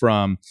gone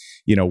from,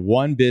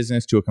 one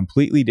business to a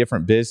completely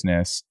different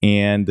business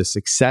and the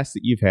success that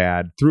you've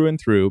had through and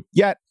through.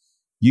 Yet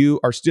you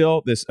are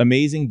still this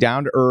amazing,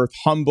 down to earth,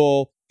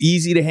 humble,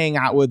 easy to hang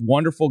out with,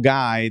 wonderful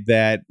guy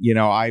that,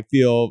 I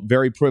feel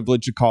very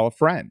privileged to call a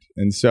friend.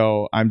 And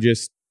so I'm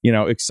just,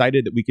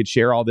 excited that we could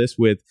share all this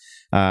with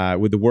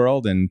the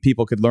world and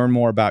people could learn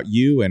more about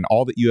you and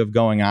all that you have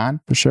going on.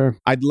 For sure.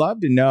 I'd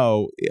love to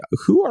know,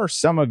 who are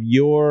some of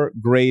your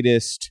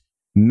greatest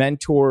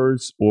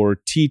mentors or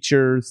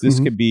teachers? This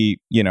could be,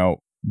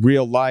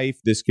 real life.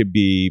 This could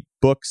be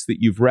books that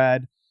you've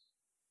read.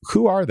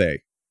 Who are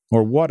they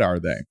or what are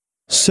they?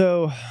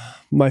 So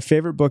my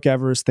favorite book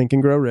ever is Think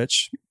and Grow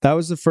Rich. That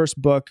was the first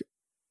book.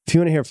 If you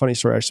want to hear a funny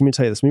story, actually, let me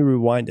tell you this. Let me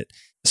rewind it.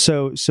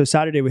 So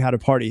Saturday we had a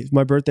party.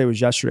 My birthday was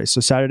yesterday.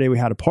 So Saturday we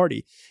had a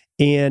party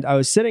and I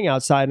was sitting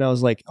outside and I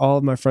was like, all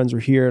of my friends were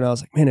here and I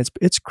was like, man,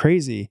 it's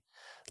crazy.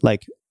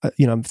 Like,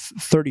 I'm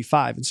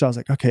 35. And so I was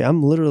like, okay,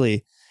 I'm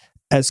literally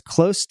as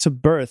close to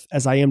birth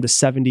as I am to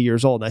 70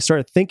 years old. And I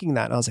started thinking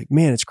that and I was like,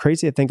 man, it's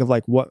crazy to think of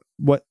like what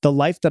the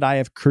life that I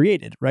have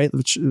created, right?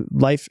 Which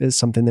life is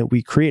something that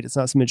we create. It's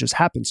not something that just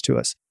happens to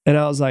us. And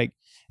I was like,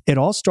 It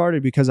all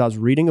started because I was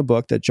reading a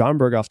book that John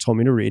Berghoff told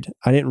me to read.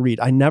 I didn't read.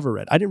 I never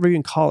read. I didn't read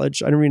in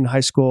college. I didn't read in high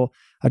school.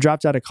 I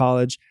dropped out of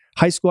college.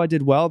 High school, I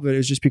did well, but it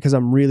was just because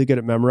I'm really good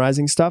at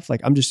memorizing stuff.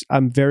 Like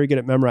I'm very good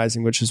at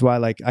memorizing, which is why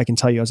like I can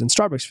tell you I was in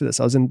Starbucks for this.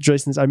 I was in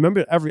Jason's. I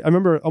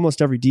remember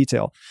almost every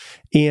detail,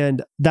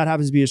 and that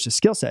happens to be just a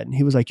skill set. And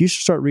he was like, you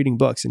should start reading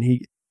books. And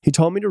he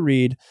told me to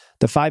read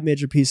The 5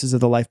 Major Pieces of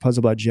the Life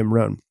Puzzle by Jim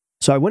Rohn.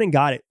 So I went and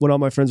got it when all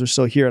my friends were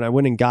still here, and I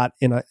went and got,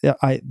 and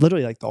I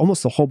literally like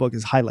almost the whole book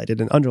is highlighted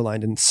and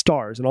underlined and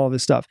stars and all of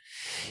this stuff.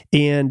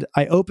 And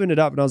I opened it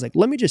up and I was like,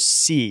 let me just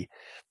see,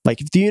 like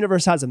if the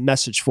universe has a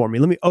message for me,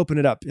 let me open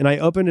it up. And I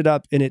opened it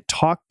up and it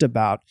talked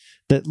about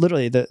that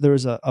literally there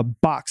was a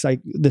box,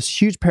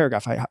 this huge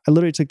paragraph. I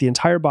literally took the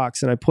entire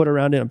box and I put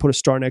around it and put a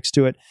star next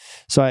to it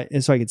so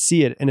I could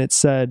see it. And it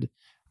said,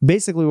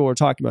 basically what we're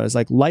talking about is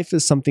like life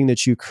is something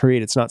that you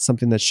create. It's not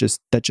something that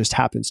just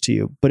happens to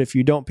you. But if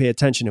you don't pay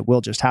attention, it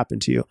will just happen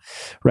to you.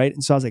 Right.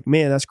 And so I was like,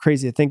 man, that's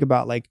crazy to think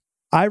about. Like,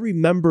 I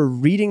remember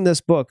reading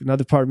this book.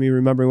 Another part of me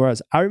remembering where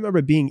I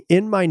remember being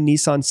in my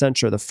Nissan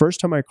Sentra the first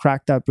time I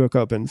cracked that book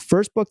open.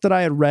 First book that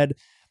I had read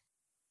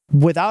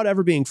without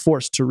ever being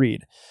forced to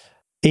read.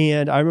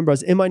 And I remember I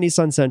was in my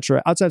Nissan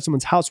Sentra outside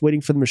someone's house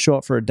waiting for them to show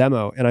up for a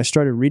demo. And I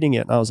started reading it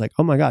and I was like,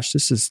 oh my gosh,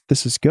 this is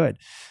good.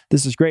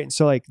 This is great. And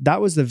so like,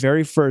 that was the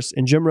very first,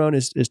 and Jim Rohn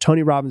is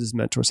Tony Robbins'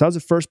 mentor. So that was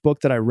the first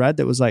book that I read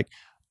that was like,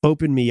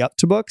 opened me up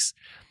to books.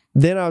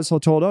 Then I was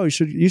told, oh, you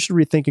should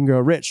read Think and Grow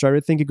Rich. So I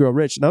read Think and Grow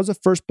Rich. And that was the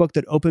first book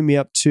that opened me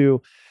up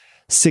to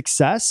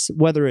success,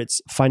 whether it's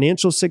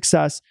financial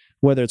success,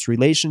 whether it's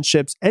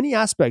relationships, any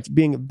aspect,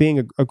 being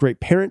a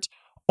great parent.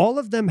 All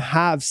of them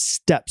have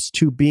steps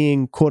to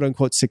being quote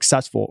unquote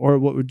successful, or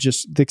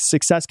the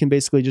success can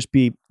basically just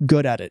be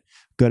good at it,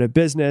 good at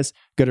business,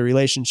 good at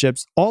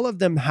relationships. All of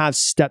them have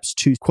steps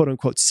to quote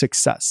unquote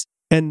success.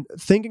 And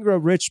Think and Grow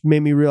Rich made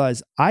me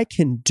realize I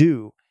can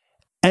do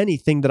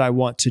anything that I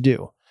want to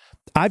do.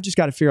 I've just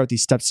got to figure out what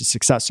these steps to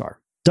success are.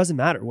 Doesn't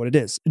matter what it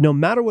is. No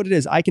matter what it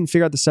is, I can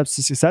figure out the steps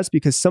to success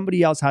because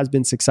somebody else has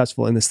been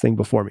successful in this thing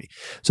before me.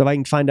 So if I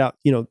can find out,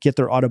 get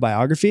their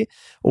autobiography,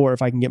 or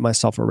if I can get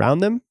myself around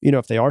them,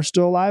 if they are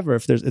still alive, or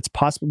if it's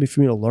possible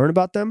for me to learn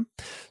about them.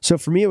 So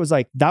for me, it was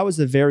like, that was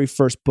the very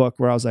first book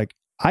where I was like,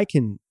 I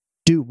can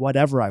do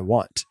whatever I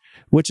want,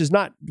 which was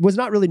not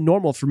really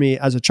normal for me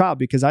as a child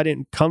because I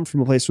didn't come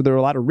from a place where there were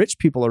a lot of rich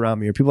people around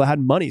me or people that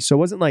had money. So it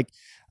wasn't like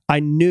I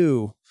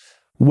knew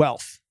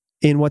wealth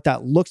in what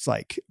that looked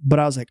like. But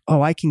I was like,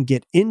 oh, I can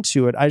get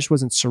into it. I just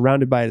wasn't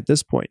surrounded by it at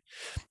this point.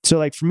 So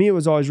like for me, it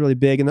was always really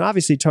big. And then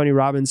obviously Tony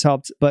Robbins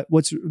helped. But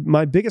what's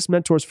my biggest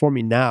mentors for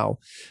me now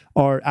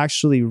are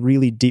actually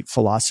really deep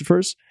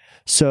philosophers.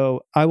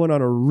 So I went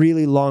on a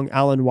really long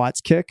Alan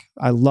Watts kick.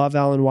 I love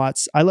Alan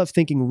Watts. I love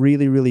thinking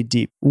really, really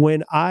deep.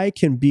 When I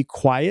can be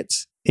quiet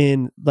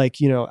in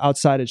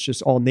outside, it's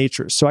just all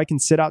nature. So I can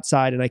sit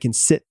outside and I can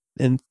sit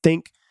and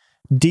think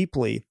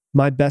deeply.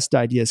 My best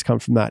ideas come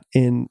from that.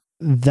 And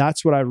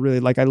that's what I really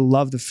like. I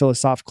love the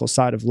philosophical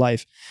side of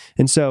life.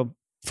 And so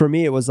for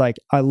me, it was like,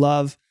 I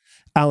love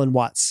Alan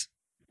Watts.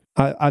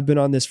 I've been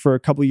on this for a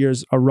couple of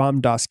years, a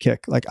Ram Dass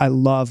kick. Like I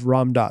love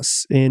Ram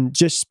Dass and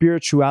just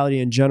spirituality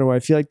in general. I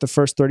feel like the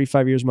first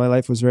 35 years of my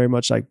life was very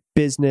much like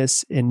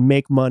business and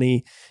make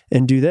money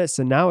and do this.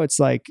 And now it's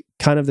like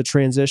kind of the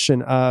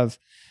transition of,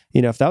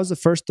 if that was the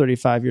first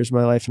 35 years of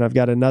my life and I've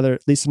got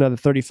at least another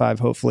 35,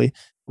 hopefully,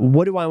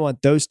 what do I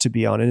want those to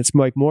be on? And it's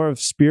like more of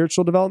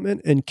spiritual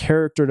development and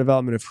character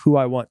development of who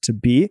I want to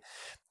be.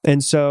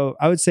 And so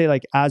I would say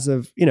like as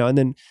of, and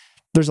then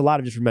there's a lot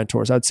of different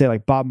mentors. I would say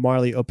like Bob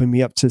Marley opened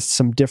me up to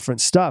some different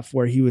stuff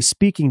where he was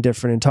speaking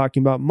different and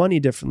talking about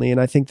money differently.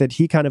 And I think that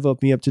he kind of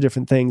opened me up to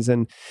different things.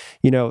 And,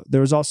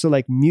 there was also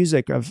like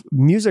music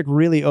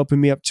really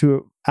opened me up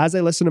to, as I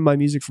listened to my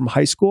music from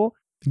high school,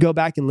 go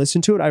back and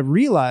listen to it, I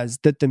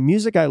realized that the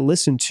music I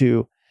listened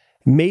to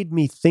made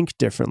me think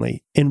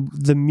differently. And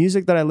the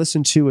music that I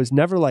listened to was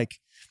never like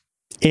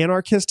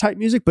anarchist type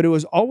music, but it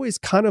was always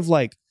kind of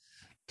like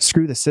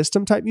screw the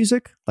system type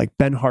music. Like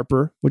Ben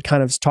Harper would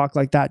kind of talk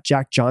like that.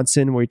 Jack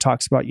Johnson, where he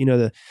talks about,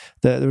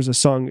 there was a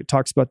song that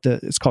talks about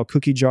it's called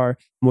Cookie Jar,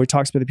 where he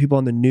talks about the people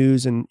on the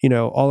news and,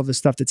 all of the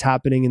stuff that's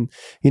happening. And,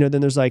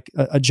 then there's like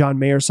a John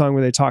Mayer song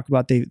where they talk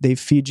about, they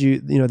feed you,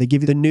 they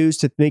give you the news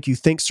to make you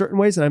think certain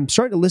ways. And I'm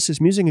starting to listen to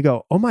this music and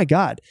go, oh my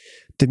God,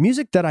 the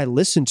music that I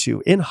listened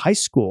to in high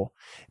school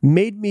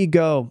made me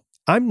go,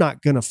 I'm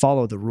not going to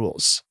follow the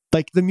rules.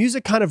 Like the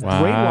music kind of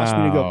brainwashed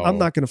me to go, I'm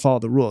not going to follow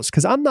the rules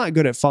because I'm not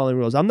good at following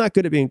rules. I'm not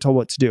good at being told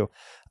what to do.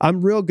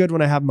 I'm real good when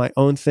I have my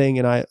own thing.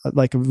 And I,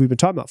 like we've been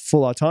talking about,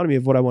 full autonomy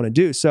of what I want to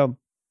do. So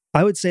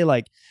I would say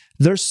like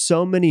there's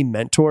so many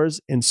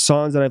mentors and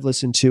songs that I've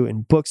listened to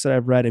and books that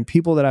I've read and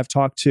people that I've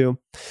talked to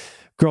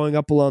growing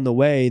up along the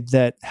way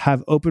that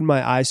have opened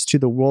my eyes to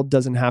the world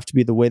doesn't have to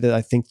be the way that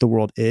I think the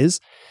world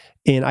is.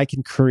 And I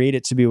can create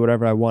it to be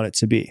whatever I want it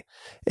to be.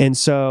 And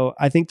so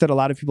I think that a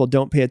lot of people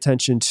don't pay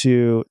attention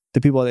to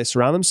the people they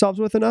surround themselves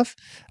with enough.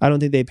 I don't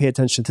think they pay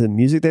attention to the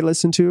music they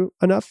listen to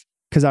enough,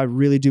 because I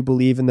really do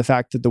believe in the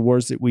fact that the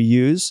words that we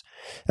use,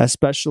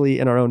 especially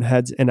in our own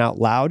heads and out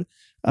loud,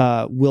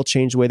 will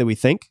change the way that we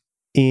think.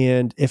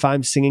 And if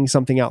I'm singing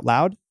something out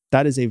loud,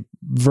 that is a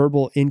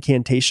verbal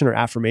incantation or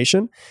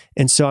affirmation.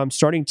 And so I'm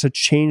starting to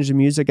change the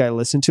music I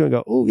listen to and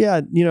go, oh yeah,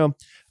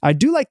 I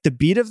do like the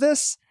beat of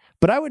this,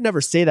 but I would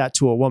never say that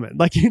to a woman.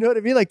 Like, you know what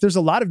I mean? Like there's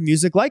a lot of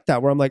music like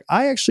that where I'm like,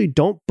 I actually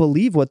don't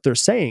believe what they're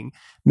saying.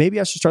 Maybe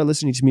I should start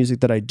listening to music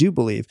that I do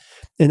believe.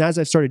 And as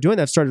I've started doing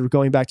that, I've started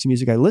going back to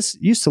music I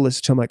used to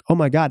listen to. I'm like, oh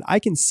my God, I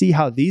can see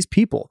how these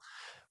people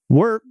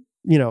were,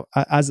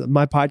 as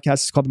my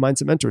podcast is called The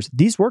Mindset Mentors,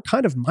 these were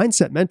kind of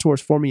mindset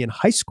mentors for me in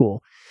high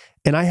school.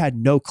 And I had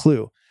no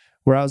clue,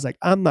 where I was like,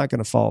 I'm not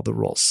going to follow the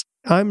rules.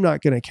 I'm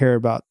not going to care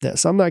about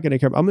this. I'm not going to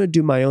care. I'm going to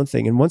do my own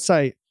thing. And once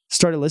I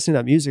started listening to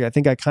that music, I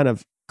think I kind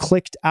of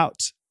clicked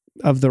out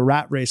of the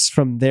rat race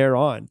from there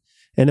on.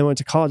 And then went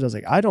to college. I was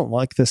like, I don't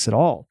like this at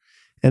all.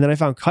 And then I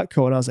found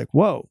Cutco and I was like,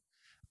 whoa,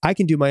 I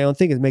can do my own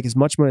thing and make as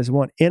much money as I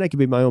want. And I can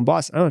be my own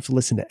boss. I don't have to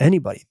listen to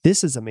anybody.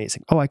 This is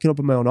amazing. Oh, I can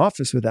open my own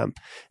office with them.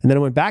 And then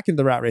I went back into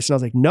the rat race and I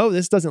was like, no,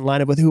 this doesn't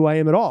line up with who I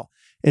am at all.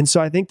 And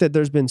so I think that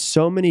there's been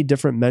so many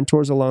different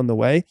mentors along the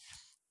way.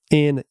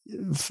 And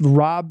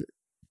Rob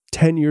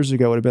 10 years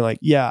ago would have been like,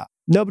 yeah,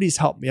 nobody's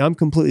helped me. I'm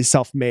completely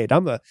self-made.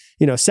 I'm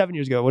 7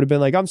 years ago would have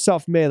been like, I'm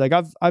self-made. Like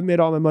I've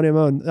made all my money on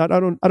my own. I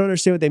don't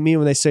understand what they mean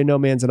when they say no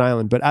man's an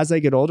island. But as I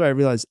get older, I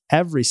realize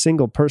every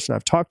single person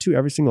I've talked to,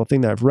 every single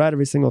thing that I've read,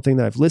 every single thing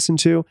that I've listened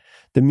to,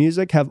 the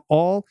music have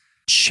all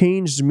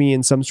changed me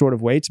in some sort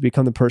of way to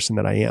become the person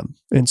that I am.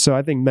 And so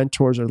I think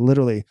mentors are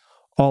literally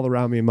all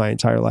around me in my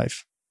entire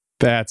life.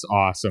 That's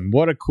awesome.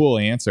 What a cool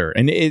answer.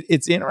 And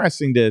it's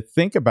interesting to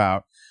think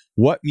about,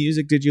 what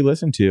music did you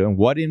listen to and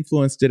what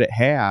influence did it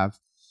have?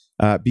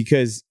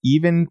 Because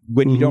even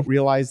when you don't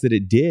realize that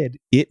it did,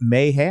 it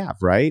may have,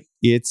 right?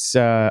 It's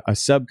a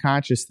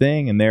subconscious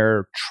thing, and there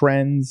are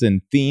trends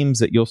and themes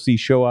that you'll see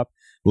show up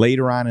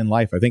later on in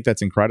life. I think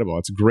that's incredible.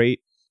 It's great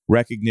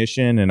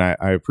recognition, and I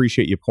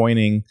appreciate you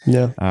pointing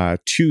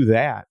to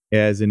that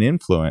as an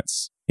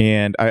influence.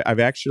 And I've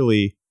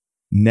actually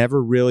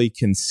never really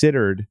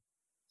considered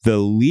the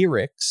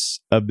lyrics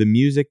of the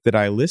music that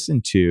I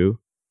listen to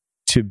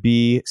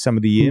be some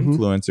of the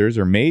influencers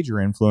or major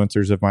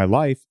influencers of my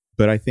life.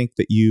 But I think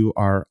that you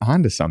are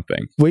onto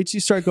something. Wait till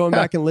you start going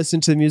back and listen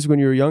to the music when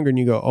you were younger and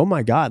you go, oh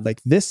my God,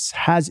 like this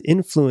has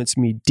influenced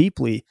me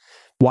deeply.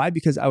 Why?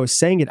 Because I was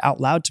saying it out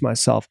loud to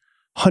myself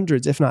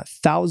hundreds, if not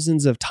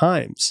thousands of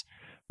times,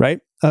 right?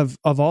 Of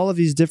all of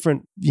these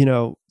different,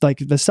 like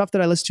the stuff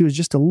that I listened to is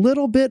just a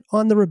little bit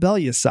on the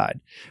rebellious side,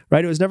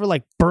 right? It was never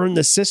like burn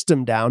the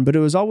system down, but it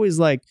was always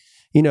like,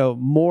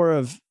 more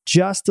of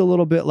just a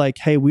little bit like,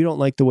 hey, we don't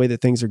like the way that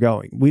things are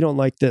going. We don't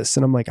like this.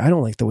 And I'm like, I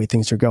don't like the way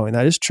things are going.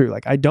 That is true.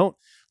 Like, I don't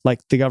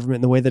like the government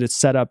and the way that it's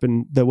set up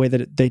and the way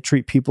that they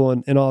treat people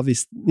and all of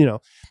these,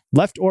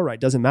 left or right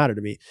doesn't matter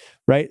to me.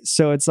 Right.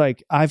 So it's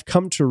like, I've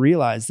come to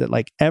realize that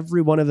like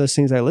every one of those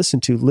things I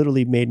listened to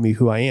literally made me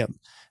who I am.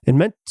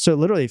 And so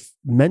literally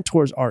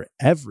mentors are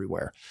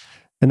everywhere.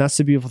 And that's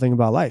the beautiful thing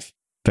about life.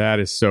 That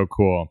is so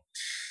cool.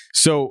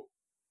 So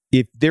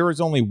if there was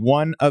only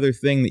one other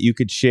thing that you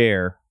could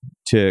share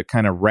to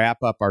kind of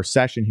wrap up our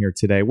session here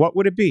today, what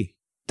would it be?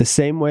 The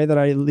same way that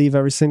I leave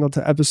every single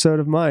episode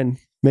of mine,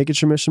 make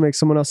it your mission to make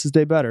someone else's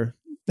day better.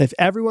 If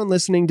everyone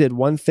listening did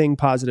one thing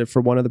positive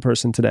for one other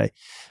person today,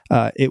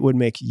 it would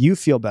make you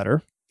feel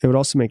better. It would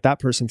also make that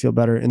person feel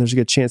better. And there's a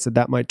good chance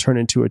that might turn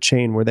into a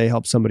chain where they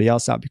help somebody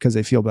else out because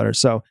they feel better.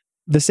 So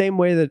the same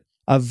way that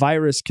a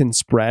virus can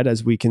spread,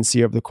 as we can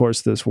see over the course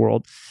of this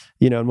world,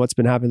 and what's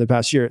been happening the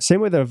past year,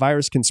 same way that a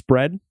virus can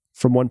spread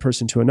from one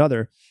person to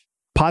another,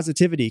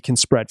 positivity can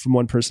spread from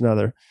one person to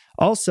another.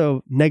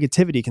 Also,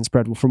 negativity can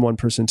spread from one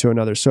person to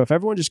another. So if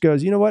everyone just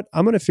goes, you know what,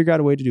 I'm going to figure out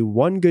a way to do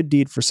one good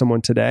deed for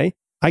someone today,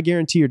 I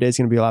guarantee your day's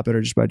going to be a lot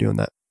better just by doing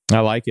that.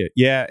 I like it.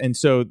 Yeah. And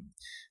so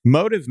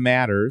motive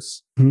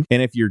matters. And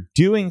if you're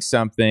doing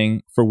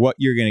something for what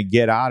you're going to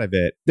get out of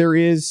it, there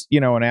is,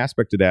 an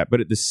aspect of that.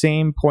 But at the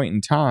same point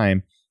in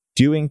time,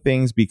 doing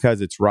things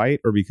because it's right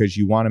or because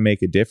you want to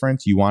make a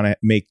difference, you want to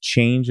make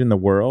change in the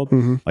world,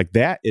 like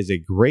that is a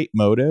great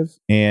motive,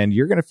 and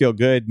you're going to feel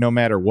good no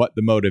matter what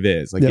the motive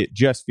is. Like it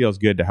just feels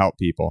good to help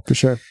people. For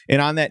sure.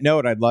 And on that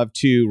note, I'd love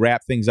to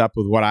wrap things up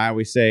with what I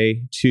always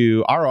say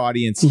to our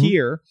audience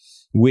here,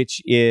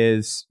 which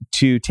is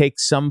to take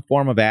some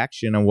form of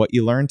action on what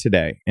you learned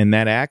today. And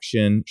that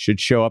action should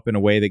show up in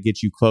a way that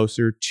gets you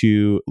closer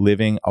to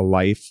living a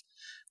life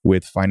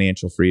with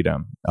financial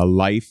freedom, a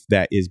life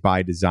that is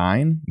by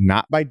design,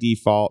 not by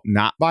default,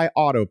 not by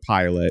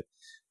autopilot,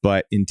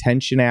 but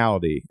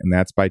intentionality. And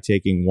that's by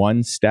taking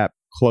one step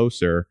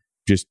closer,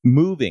 just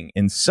moving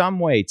in some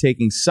way,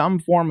 taking some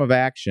form of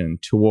action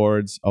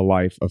towards a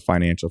life of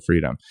financial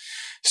freedom.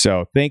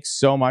 So thanks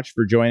so much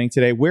for joining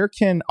today. Where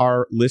can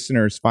our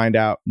listeners find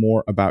out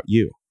more about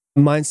you?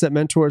 Mindset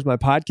Mentors, my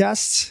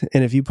podcast.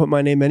 And if you put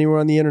my name anywhere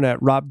on the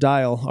internet, Rob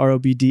Dial,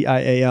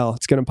 ROBDIAL,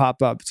 it's going to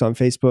pop up. It's on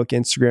Facebook,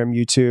 Instagram,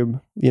 YouTube.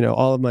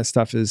 All of my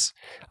stuff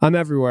I'm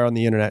everywhere on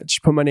the internet.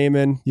 Just put my name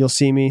in, you'll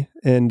see me.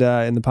 And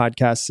the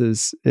podcast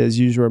is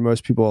usually where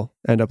most people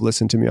end up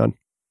listening to me on.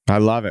 I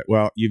love it.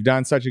 Well, you've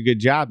done such a good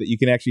job that you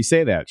can actually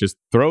say that. Just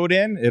throw it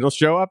in. It'll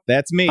show up.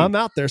 That's me. I'm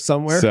out there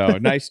somewhere. So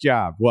nice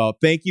job. Well,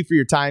 thank you for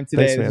your time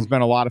today. Thanks, this has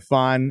been a lot of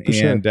fun. For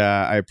and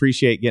I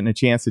appreciate getting a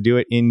chance to do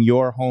it in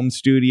your home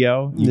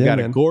studio. You've got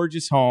a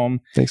gorgeous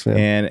home. Thanks, man.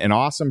 And an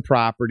awesome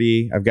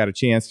property. I've got a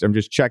chance. I'm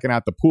just checking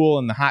out the pool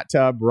and the hot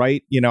tub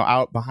right,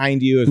 out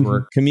behind you as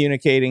we're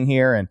communicating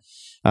here. And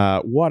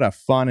what a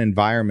fun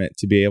environment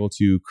to be able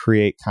to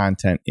create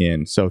content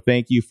in. So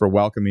thank you for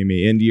welcoming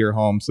me into your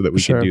home so that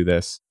we can do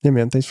this. Yeah,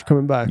 man. Thanks for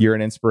coming by. You're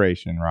an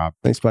inspiration, Rob.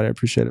 Thanks, buddy. I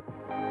appreciate it.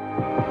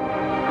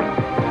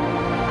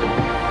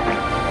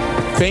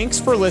 Thanks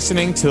for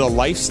listening to the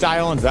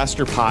Lifestyle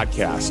Investor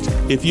Podcast.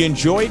 If you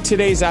enjoyed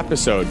today's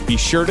episode, be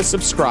sure to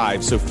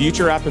subscribe so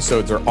future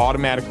episodes are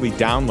automatically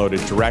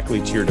downloaded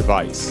directly to your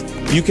device.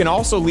 You can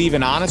also leave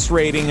an honest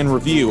rating and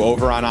review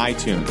over on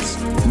iTunes.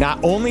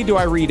 Not only do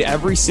I read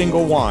every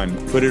single one,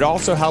 but it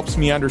also helps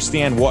me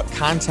understand what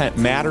content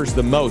matters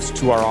the most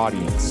to our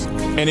audience.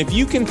 And if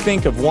you can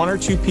think of one or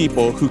two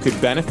people who could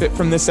benefit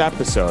from this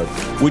episode,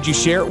 would you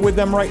share it with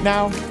them right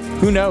now?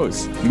 Who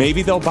knows?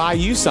 Maybe they'll buy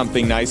you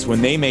something nice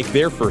when they make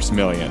their first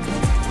million.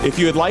 If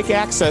you would like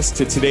access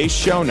to today's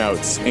show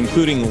notes,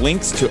 including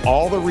links to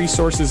all the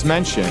resources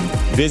mentioned,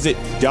 visit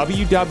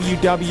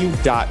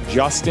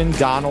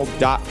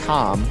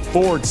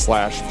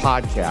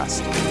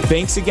www.justindonald.com/podcast.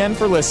 Thanks again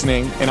for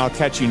listening, and I'll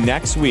catch you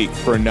next week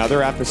for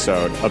another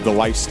episode of The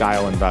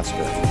Lifestyle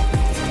Investor.